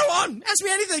 No, go on. Ask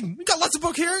me anything. We got lots of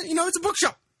book here. You know, it's a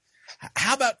bookshop.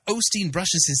 How about Osteen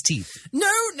brushes his teeth? No,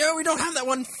 we don't have that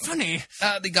one. Funny.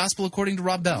 The Gospel According to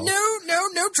Rob Bell.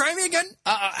 No. Try me again.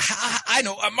 I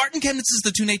know. Martin Chemnitz's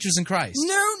The Two Natures in Christ.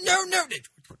 No.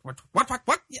 What?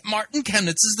 Yeah, Martin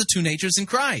Chemnitz's The Two Natures in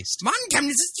Christ. Martin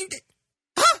Chemnitz's Two Natures.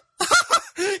 Huh?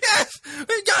 Yes,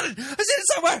 we got it. I see it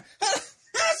somewhere. Yes.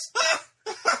 I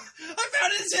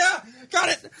found it. It's here. Got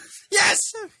it. Yes.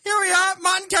 Here we are.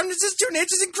 Martin Chemnitz's Two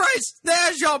Natures in Christ.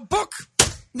 There's your book.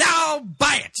 Now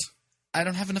buy it. I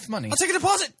don't have enough money. I'll take a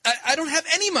deposit. I don't have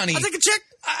any money. I'll take a check.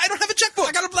 I don't have a checkbook.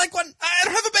 I got a blank one. I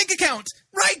don't have a bank account.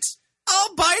 Right.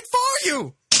 I'll buy it for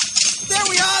you. There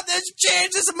we are. There's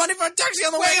change. There's some money for a taxi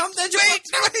on the way home. There's your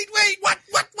Wait. What?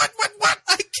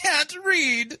 I can't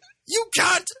read. You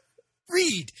can't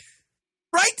read.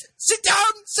 Right? Sit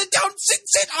down. Sit.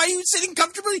 Are you sitting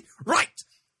comfortably? Right.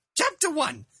 Chapter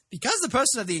 1. Because the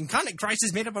person of the incarnate Christ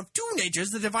is made up of two natures,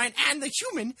 the divine and the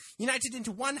human, united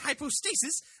into one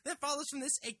hypostasis, there follows from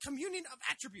this a communion of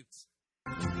attributes.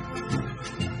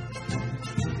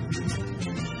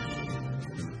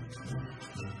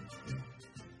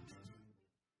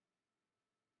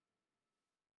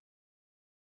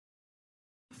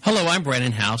 Hello, I'm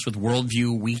Brandon House with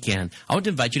Worldview Weekend. I want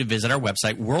to invite you to visit our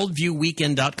website,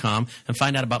 worldviewweekend.com, and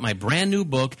find out about my brand new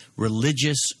book,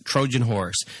 Religious Trojan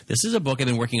Horse. This is a book I've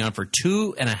been working on for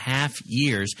 2.5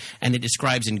 years, and it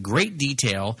describes in great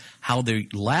detail how the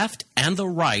left and the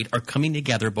right are coming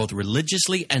together both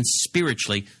religiously and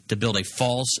spiritually to build a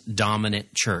false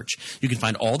dominant church. You can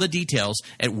find all the details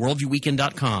at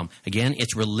worldviewweekend.com. Again,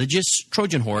 it's Religious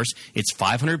Trojan Horse. It's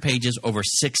 500 pages, over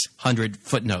 600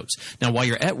 footnotes. Now, while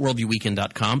you're at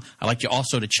worldviewweekend.com, I'd like you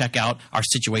also to check out our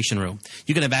Situation Room.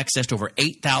 You can have access to over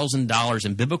 $8,000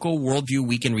 in biblical Worldview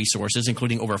Weekend resources,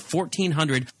 including over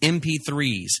 1,400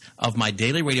 MP3s of my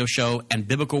daily radio show and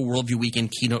biblical Worldview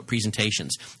Weekend keynote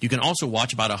presentations. You can also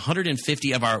watch about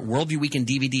 150 of our Worldview Weekend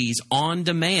DVDs on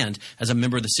demand as a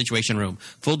member of the Situation Room.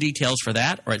 Full details for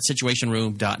that are at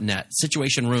situationroom.net.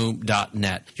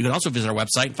 Situationroom.net. You can also visit our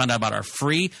website and find out about our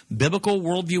free biblical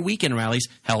Worldview Weekend rallies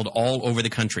held all over the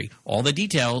country. All the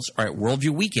details are at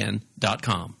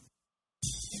worldviewweekend.com.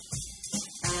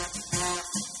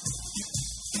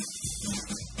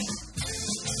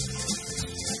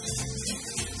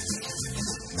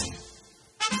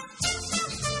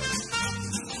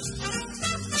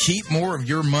 Keep more of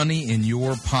your money in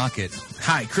your pocket.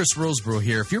 Hi, Chris Roseborough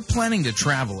here. If you're planning to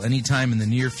travel anytime in the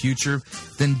near future,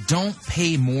 then don't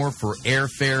pay more for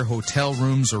airfare, hotel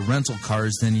rooms, or rental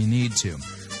cars than you need to.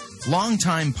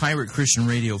 Longtime Pirate Christian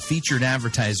Radio featured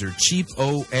advertiser Cheap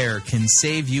O Air can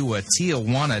save you a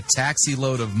Tijuana taxi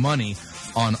load of money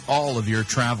on all of your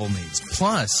travel needs.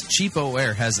 Plus, Cheap O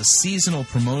Air has a seasonal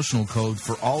promotional code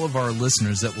for all of our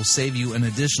listeners that will save you an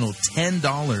additional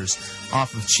 $10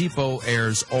 off of Cheap O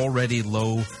Air's already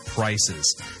low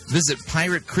prices. Visit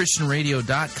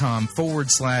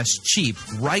piratechristianradio.com/cheap.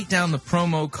 Write down the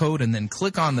promo code and then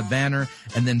click on the banner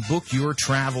and then book your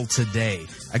travel today.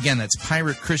 Again, that's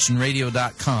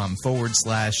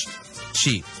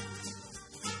piratechristianradio.com/cheap.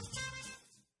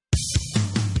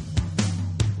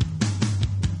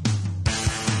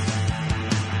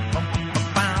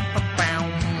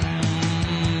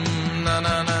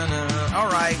 All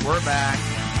right, we're back.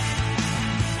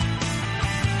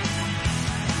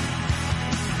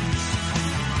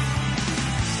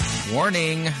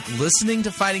 Warning, listening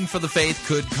to Fighting for the Faith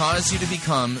could cause you to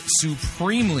become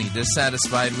supremely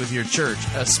dissatisfied with your church,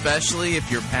 especially if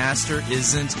your pastor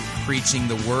isn't preaching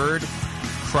the Word,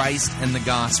 Christ, and the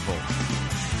Gospel.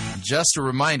 just a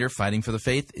reminder, Fighting for the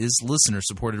Faith is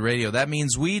listener-supported radio. That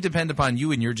means we depend upon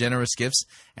you and your generous gifts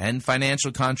and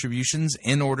financial contributions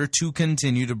in order to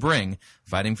continue to bring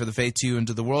Fighting for the Faith to you and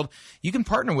to the world. You can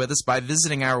partner with us by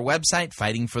visiting our website,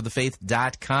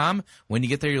 fightingforthefaith.com. When you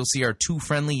get there, you'll see our two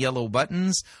friendly yellow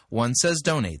buttons. One says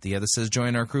donate, the other says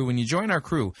join our crew. When you join our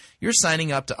crew, you're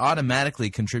signing up to automatically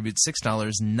contribute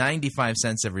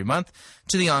 $6.95 every month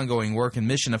to the ongoing work and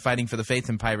mission of Fighting for the Faith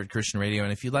and Pirate Christian Radio.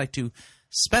 And if you'd like to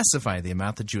specify the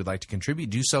amount that you would like to contribute,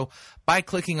 do so by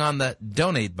clicking on the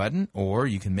donate button, or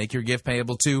you can make your gift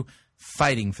payable to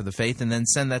Fighting for the Faith and then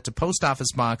send that to Post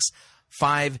Office Box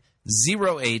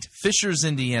 508, Fishers,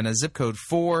 Indiana, zip code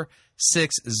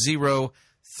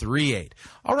 46038.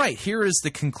 All right, here is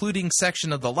the concluding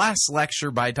section of the last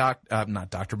lecture by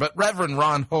Reverend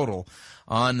Ron Hodel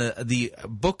on the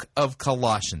book of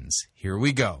Colossians. Here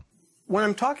we go. When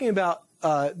I'm talking about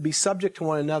be subject to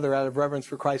one another out of reverence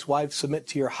for Christ, wives, submit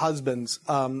to your husbands,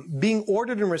 being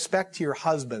ordered in respect to your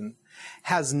husband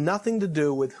has nothing to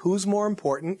do with who's more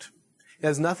important. It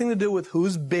has nothing to do with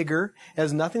who's bigger. It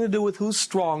has nothing to do with who's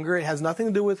stronger. It has nothing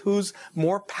to do with who's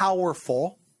more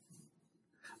powerful.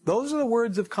 Those are the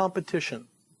words of competition.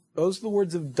 Those are the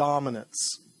words of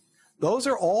dominance. Those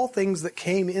are all things that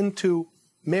came into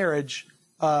marriage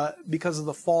because of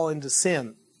the fall into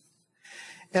sin.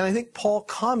 And I think Paul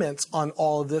comments on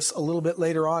all of this a little bit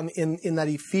later on in that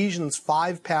Ephesians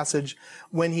 5 passage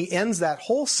when he ends that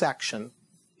whole section.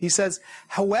 He says,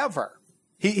 however,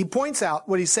 he points out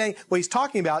what he's saying, what he's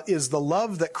talking about is the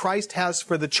love that Christ has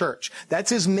for the church. That's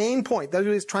his main point. That's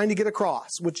what he's trying to get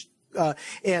across, which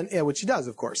he does,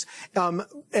 of course. And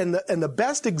the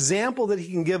best example that he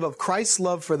can give of Christ's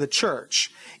love for the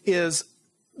church is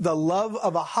the love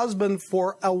of a husband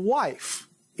for a wife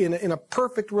in a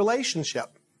perfect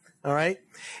relationship. All right?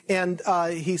 And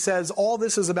he says all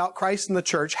this is about Christ and the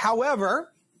church.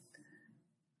 However,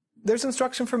 there's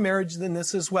instruction for marriage in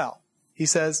this as well. He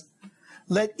says,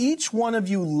 let each one of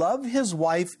you love his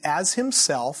wife as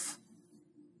himself,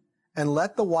 and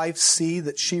let the wife see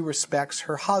that she respects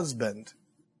her husband.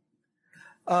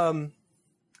 So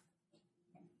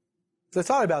I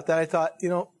thought about that. I thought,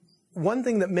 one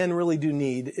thing that men really do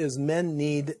need is men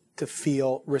need to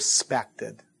feel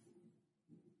respected.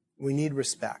 We need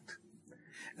respect.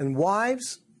 And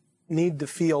wives need to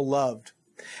feel loved.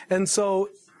 And so,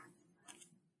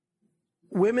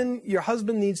 women, your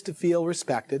husband needs to feel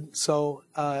respected. So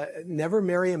never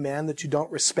marry a man that you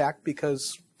don't respect,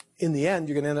 because in the end,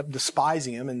 you're going to end up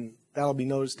despising him, and that'll be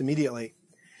noticed immediately.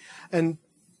 And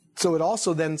so it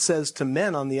also then says to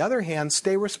men, on the other hand,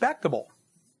 stay respectable.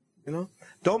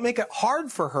 Don't make it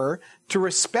hard for her to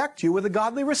respect you with a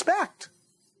godly respect.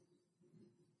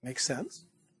 Makes sense?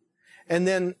 And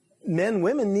then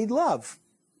women need love.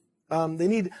 They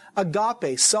need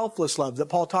agape, selfless love that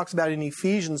Paul talks about in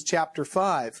Ephesians chapter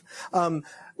 5.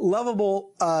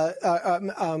 Lovable,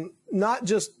 not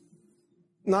just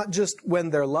when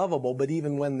they're lovable, but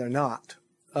even when they're not.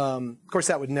 Of course,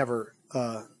 that would never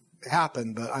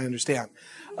happen, but I understand.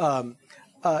 And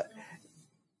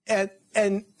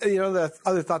the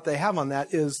other thought they have on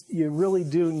that is you really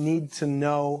do need to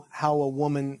know how a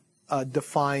woman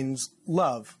defines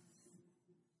love.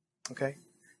 Okay?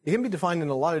 It can be defined in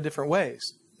a lot of different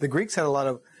ways. The Greeks had a lot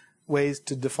of ways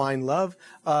to define love.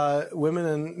 Women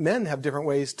and men have different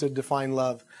ways to define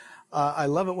love. I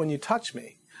love it when you touch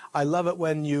me. I love it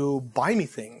when you buy me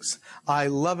things. I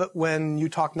love it when you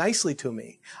talk nicely to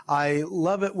me. I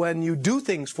love it when you do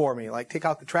things for me, like take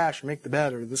out the trash or make the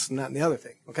bed or this and that and the other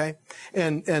thing. Okay?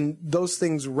 And those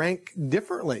things rank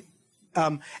differently.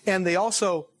 And they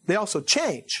also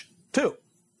change too.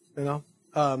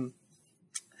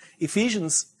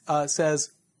 Ephesians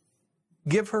says,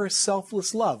 give her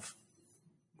selfless love,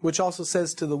 which also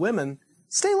says to the women,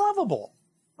 stay lovable.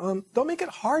 Don't make it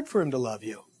hard for him to love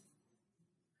you.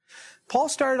 Paul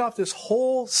started off this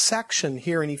whole section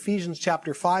here in Ephesians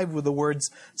chapter 5 with the words,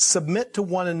 submit to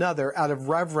one another out of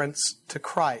reverence to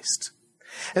Christ.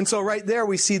 And so right there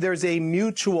we see there's a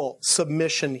mutual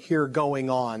submission here going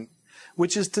on,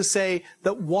 which is to say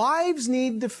that wives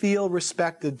need to feel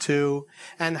respected too,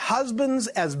 and husbands,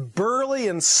 as burly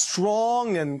and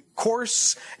strong and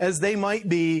coarse as they might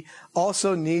be,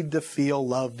 also need to feel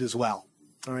loved as well.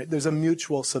 All right, there's a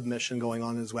mutual submission going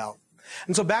on as well.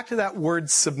 And so back to that word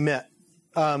submit.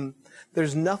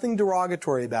 There's nothing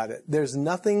derogatory about it. There's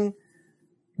nothing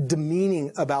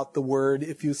demeaning about the word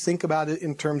if you think about it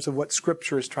in terms of what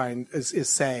Scripture is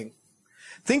saying.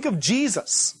 Think of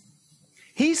Jesus.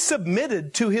 He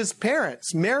submitted to his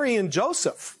parents, Mary and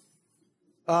Joseph.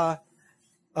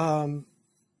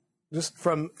 Just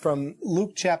from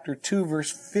Luke chapter 2,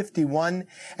 verse 51.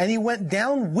 And he went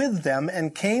down with them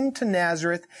and came to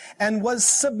Nazareth and was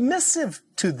submissive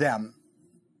to them.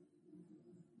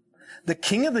 The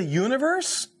King of the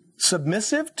universe,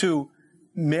 submissive to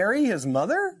Mary, his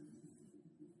mother?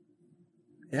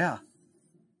 Yeah.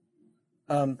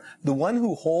 The one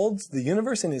who holds the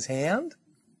universe in his hand?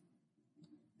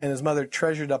 And his mother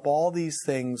treasured up all these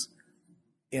things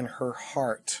in her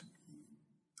heart.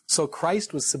 So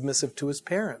Christ was submissive to his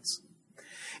parents.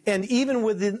 And even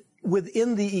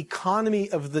within the economy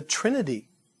of the Trinity,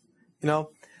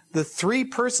 the three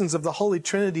persons of the Holy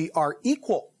Trinity are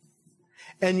equal.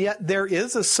 And yet there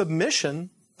is a submission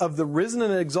of the risen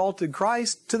and exalted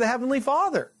Christ to the Heavenly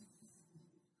Father.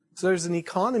 So there's an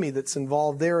economy that's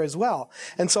involved there as well.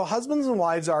 And so husbands and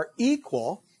wives are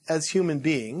equal as human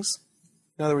beings.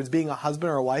 In other words, being a husband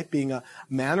or a wife, being a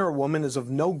man or a woman is of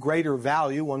no greater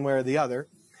value one way or the other.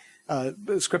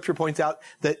 Scripture points out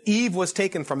that Eve was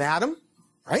taken from Adam,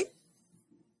 right?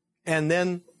 And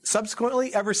then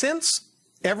subsequently, ever since,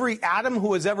 every Adam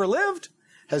who has ever lived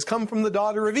has come from the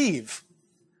daughter of Eve.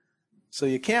 So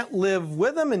you can't live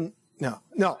with them and... No,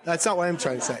 that's not what I'm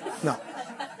trying to say. No.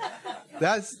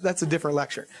 That's a different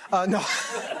lecture. No.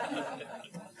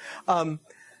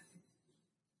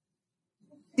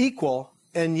 Equal,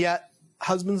 and yet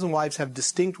husbands and wives have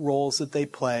distinct roles that they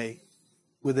play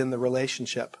within the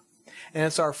relationship. And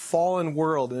it's our fallen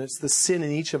world, and it's the sin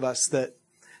in each of us that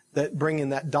bring in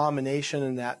that domination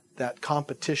and that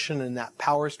competition and that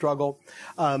power struggle.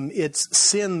 It's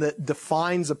sin that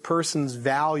defines a person's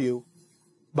value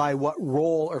by what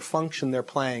role or function they're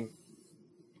playing,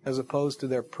 as opposed to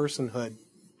their personhood.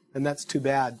 And that's too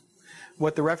bad.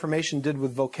 What the Reformation did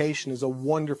with vocation is a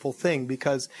wonderful thing,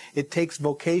 because it takes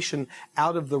vocation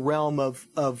out of the realm of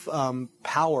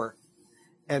power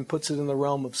and puts it in the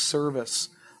realm of service.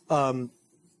 And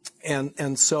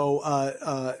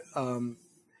so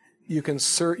you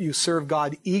serve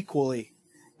God equally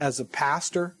as a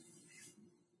pastor,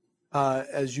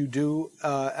 as you do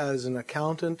as an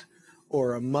accountant,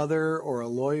 or a mother, or a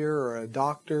lawyer, or a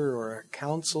doctor, or a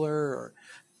counselor, or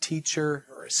a teacher,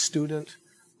 or a student,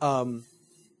 a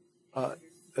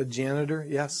janitor.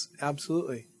 Yes,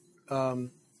 absolutely.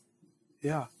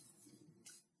 Yeah.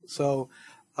 So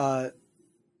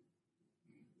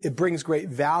it brings great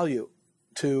value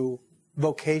to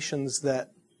vocations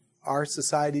that our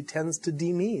society tends to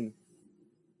demean.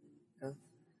 Yeah.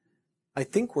 I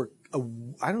think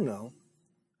I don't know.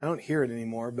 I don't hear it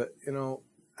anymore, but,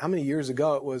 how many years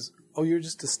ago it was, oh, you're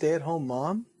just a stay-at-home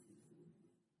mom?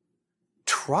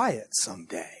 Try it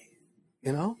someday,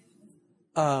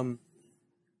 A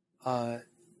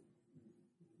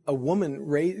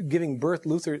woman giving birth,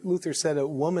 Luther said a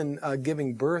woman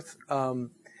giving birth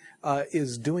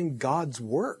is doing God's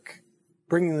work,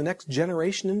 bringing the next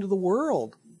generation into the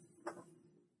world.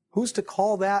 Who's to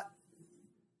call that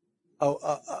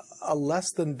a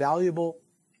less than valuable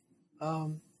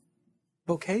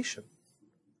vocation?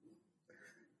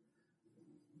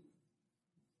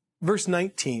 Verse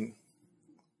 19,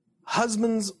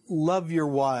 husbands, love your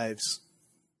wives,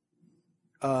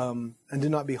 and do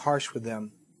not be harsh with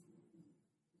them.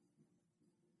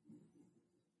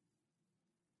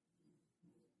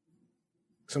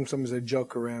 Sometimes they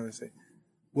joke around and say,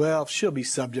 well, if she'll be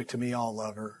subject to me, I'll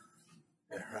love her.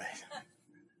 Yeah, right.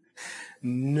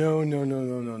 No.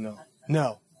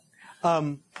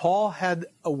 Paul had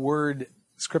a word,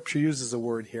 Scripture uses a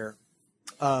word here.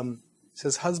 It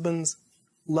says, husbands,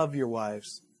 love your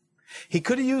wives. He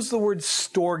could have used the word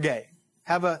storge.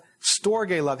 Have a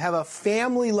storge love. Have a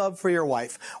family love for your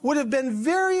wife. Would have been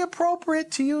very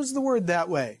appropriate to use the word that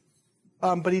way.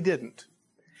 But he didn't.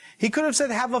 He could have said,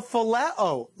 have a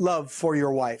phileo love for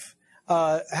your wife.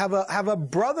 Have a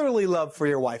brotherly love for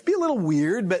your wife. Be a little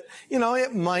weird, but,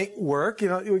 it might work.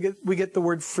 We get the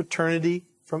word fraternity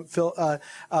from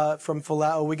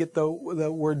phileo. We get the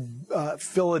word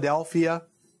Philadelphia,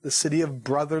 the city of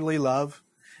brotherly love.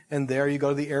 And there you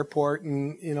go to the airport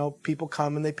and, people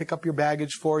come and they pick up your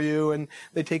baggage for you and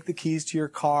they take the keys to your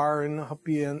car and help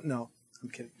you in. No, I'm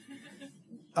kidding.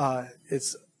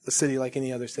 It's a city like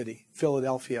any other city.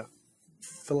 Philadelphia.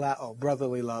 Phileo,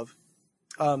 brotherly love.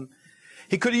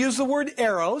 He could have used the word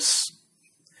eros.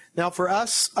 Now for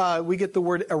us, we get the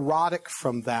word erotic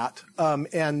from that.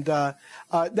 And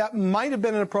that might have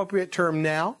been an appropriate term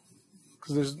now,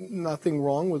 because there's nothing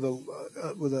wrong with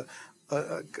a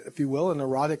if you will, an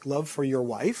erotic love for your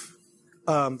wife.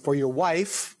 For your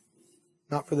wife,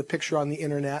 not for the picture on the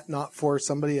internet, not for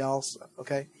somebody else,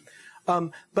 okay?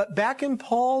 But back in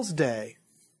Paul's day,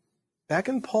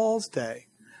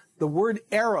 the word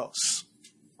eros,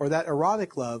 or that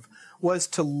erotic love, was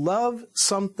to love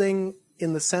something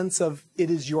in the sense of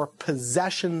it is your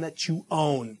possession that you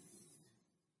own.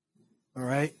 All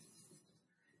right?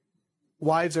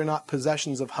 Wives are not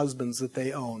possessions of husbands that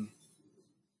they own.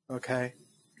 Okay?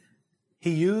 He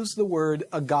used the word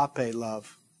agape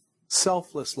love,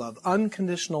 selfless love,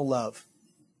 unconditional love.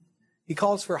 He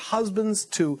calls for husbands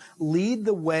to lead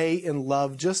the way in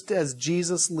love just as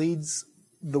Jesus leads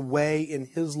the way in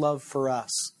his love for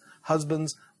us.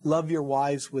 Husbands, love your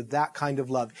wives with that kind of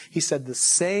love. He said the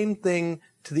same thing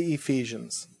to the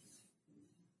Ephesians.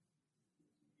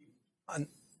 An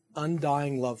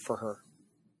undying love for her.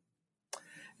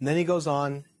 And then he goes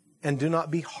on, and do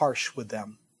not be harsh with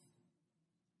them.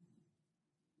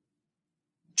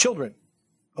 Children,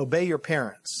 obey your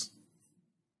parents.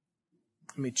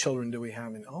 How many children do we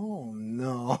have? Oh,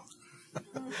 no.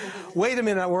 Wait a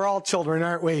minute, we're all children,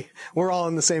 aren't we? We're all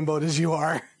in the same boat as you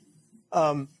are.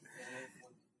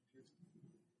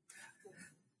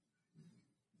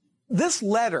 This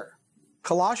letter,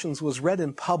 Colossians, was read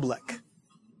in public.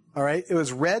 All right? It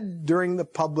was read during the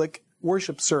public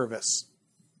worship service.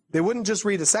 They wouldn't just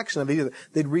read a section of it either.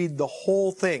 They'd read the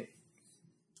whole thing.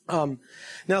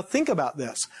 Now think about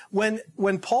this. When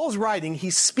Paul's writing,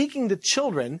 he's speaking to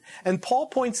children, and Paul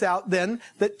points out then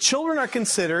that children are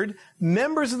considered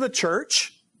members of the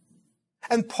church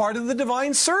and part of the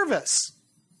divine service.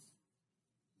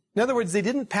 In other words, they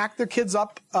didn't pack their kids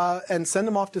up and send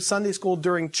them off to Sunday school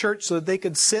during church so that they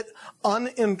could sit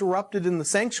uninterrupted in the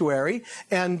sanctuary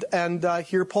and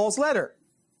hear Paul's letter.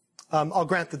 I'll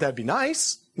grant that that'd be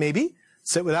nice, maybe.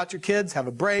 Sit without your kids, have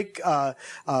a break,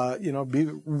 be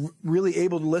really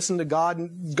able to listen to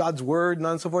God's word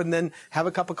and so forth, and then have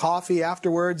a cup of coffee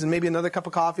afterwards, and maybe another cup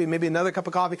of coffee, and maybe another cup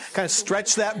of coffee. Kind of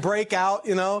stretch that break out,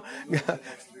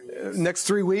 Next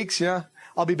 3 weeks,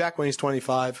 I'll be back when he's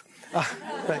 25.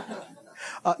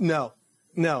 No.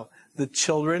 The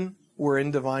children were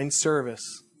in divine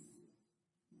service.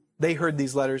 They heard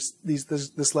these letters,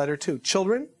 this letter too.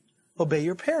 Children, obey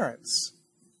your parents.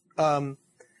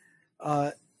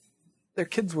 Their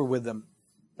kids were with them.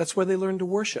 That's where they learned to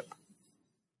worship.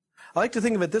 I like to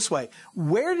think of it this way.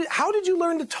 How did you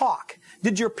learn to talk?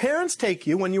 Did your parents take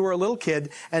you when you were a little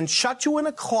kid and shut you in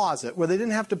a closet where they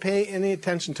didn't have to pay any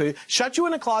attention to you, shut you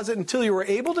in a closet until you were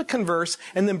able to converse,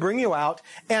 and then bring you out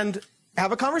and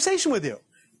have a conversation with you?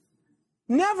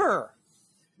 Never.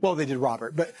 Well, they did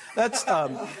Robert, but that's,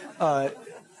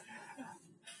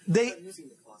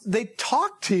 they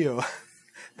talked to you.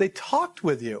 They talked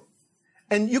with you.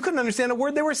 And you couldn't understand a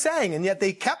word they were saying, and yet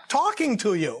they kept talking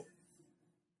to you.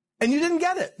 And you didn't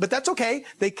get it, but that's okay.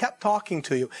 They kept talking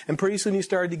to you. And pretty soon you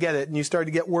started to get it, and you started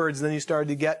to get words, and then you started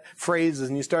to get phrases,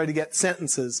 and you started to get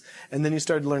sentences, and then you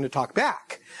started to learn to talk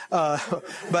back.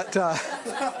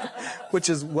 Which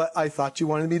is what I thought you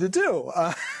wanted me to do.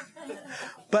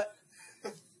 But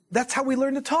that's how we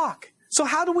learn to talk. So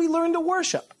how do we learn to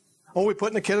worship? Oh, we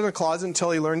put a kid in a closet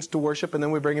until he learns to worship, and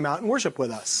then we bring him out and worship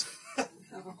with us.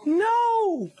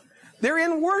 No! They're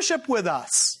in worship with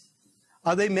us.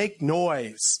 They make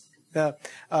noise.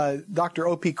 Dr.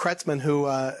 O.P. Kretzmann, who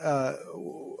had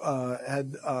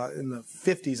in the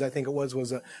 50s, I think it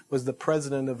was the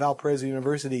president of Valparaiso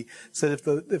University, said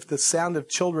if the sound of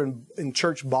children in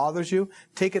church bothers you,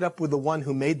 take it up with the one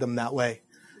who made them that way.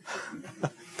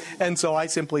 And so I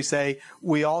simply say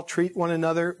we all treat one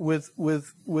another with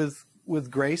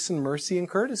grace and mercy and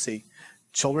courtesy.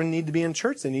 Children need to be in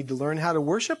church. They need to learn how to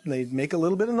worship, and they make a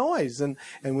little bit of noise, and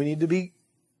we need to be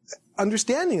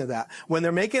understanding of that. When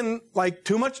they're making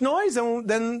too much noise,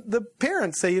 then the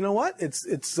parents say, you know what,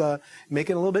 it's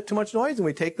making a little bit too much noise, and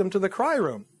we take them to the cry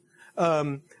room,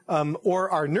 or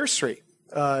our nursery.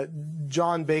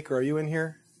 John Baker, are you in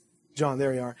here? John,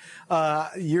 there you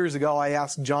are. Years ago, I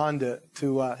asked John to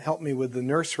help me with the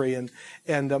nursery, and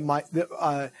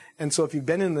so if you've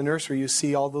been in the nursery, you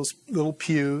see all those little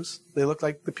pews. They look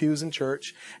like the pews in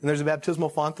church. And there's a baptismal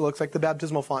font that looks like the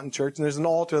baptismal font in church. And there's an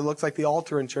altar that looks like the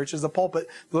altar in church. There's a pulpit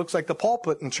that looks like the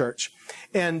pulpit in church.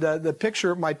 And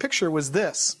my picture was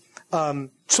this: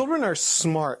 children are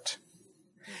smart,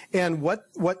 and what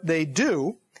they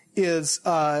do is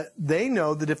they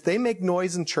know that if they make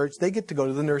noise in church, they get to go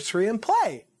to the nursery and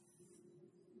play.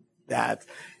 That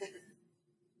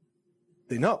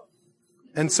they know.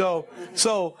 And so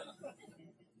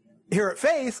here at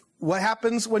Faith, what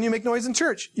happens when you make noise in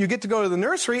church? You get to go to the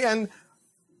nursery, and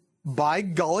by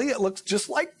golly, it looks just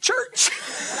like church.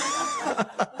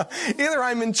 Either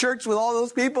I'm in church with all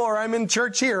those people, or I'm in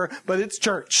church here, but it's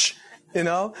church.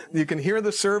 You can hear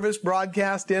the service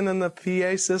broadcast in the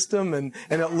PA system, and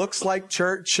it looks like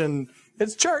church, and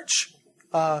it's church.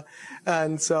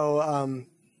 And so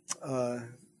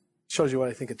Shows you what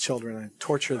I think of children. I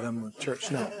torture them with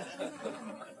church. No.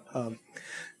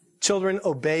 Children,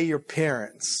 obey your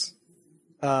parents.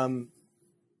 In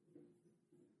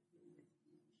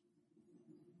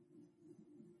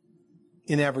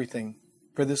everything.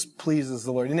 For this pleases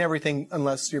the Lord. In everything,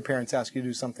 unless your parents ask you to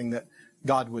do something that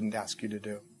God wouldn't ask you to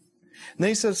do. And then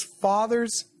he says,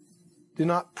 fathers, do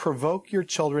not provoke your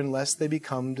children lest they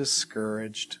become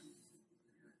discouraged.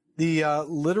 The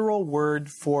literal word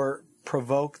for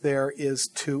provoke there is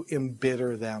to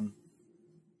embitter them.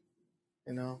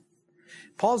 You know?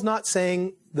 Paul's not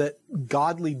saying that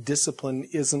godly discipline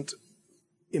isn't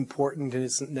important and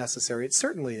isn't necessary. It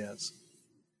certainly is.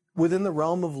 Within the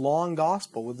realm of law and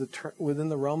gospel, within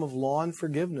the realm of law and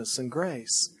forgiveness and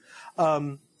grace.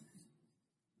 But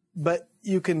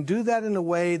you can do that in a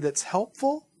way that's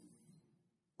helpful,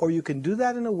 or you can do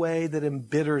that in a way that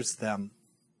embitters them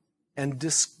and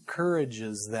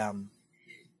discourages them.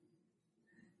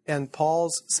 And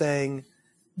Paul's saying,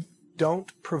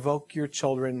 don't provoke your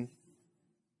children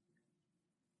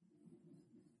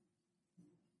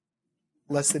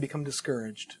lest they become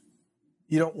discouraged.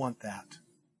 You don't want that.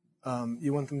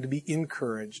 You want them to be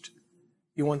encouraged.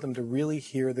 You want them to really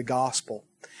hear the gospel.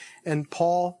 And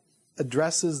Paul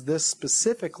addresses this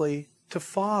specifically to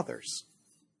fathers.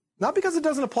 Not because it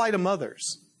doesn't apply to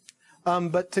mothers,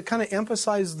 but to kind of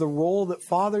emphasize the role that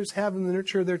fathers have in the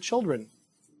nurture of their children.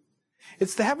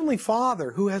 It's the Heavenly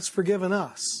Father who has forgiven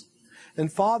us.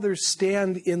 And fathers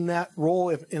stand in that role,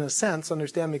 in a sense,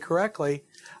 understand me correctly,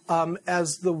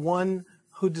 as the one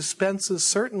who dispenses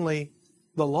certainly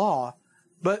the law,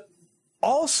 but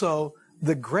also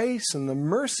the grace and the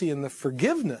mercy and the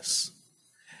forgiveness.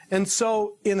 And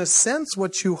so, in a sense,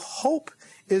 what you hope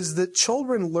is that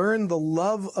children learn the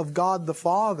love of God the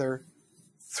Father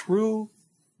through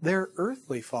their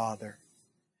earthly father.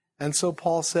 And so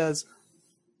Paul says,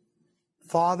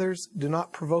 fathers, do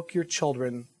not provoke your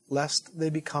children lest they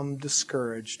become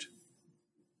discouraged.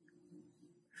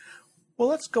 Well,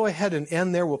 let's go ahead and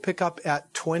end there. We'll pick up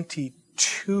at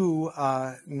 22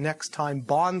 next time.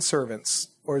 Bondservants,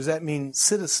 or does that mean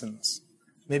citizens?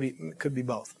 Maybe it could be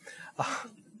both.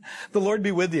 The Lord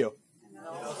be with you.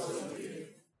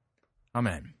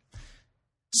 Amen.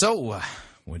 So,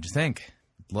 what'd you think?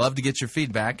 Love to get your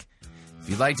feedback. If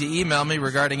you'd like to email me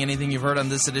regarding anything you've heard on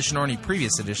this edition or any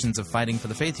previous editions of Fighting for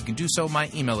the Faith, you can do so.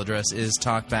 My email address is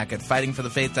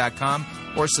talkback@fightingforthefaith.com,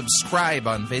 or subscribe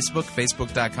on Facebook,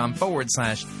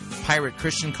 facebook.com/Pirate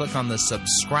Christian. Click on the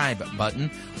subscribe button,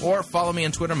 or follow me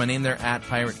on Twitter. My name there,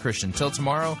 @Pirate Christian. Till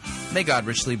tomorrow, may God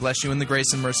richly bless you in the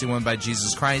grace and mercy won by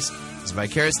Jesus Christ, his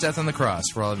vicarious death on the cross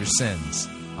for all of your sins.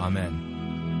 Amen.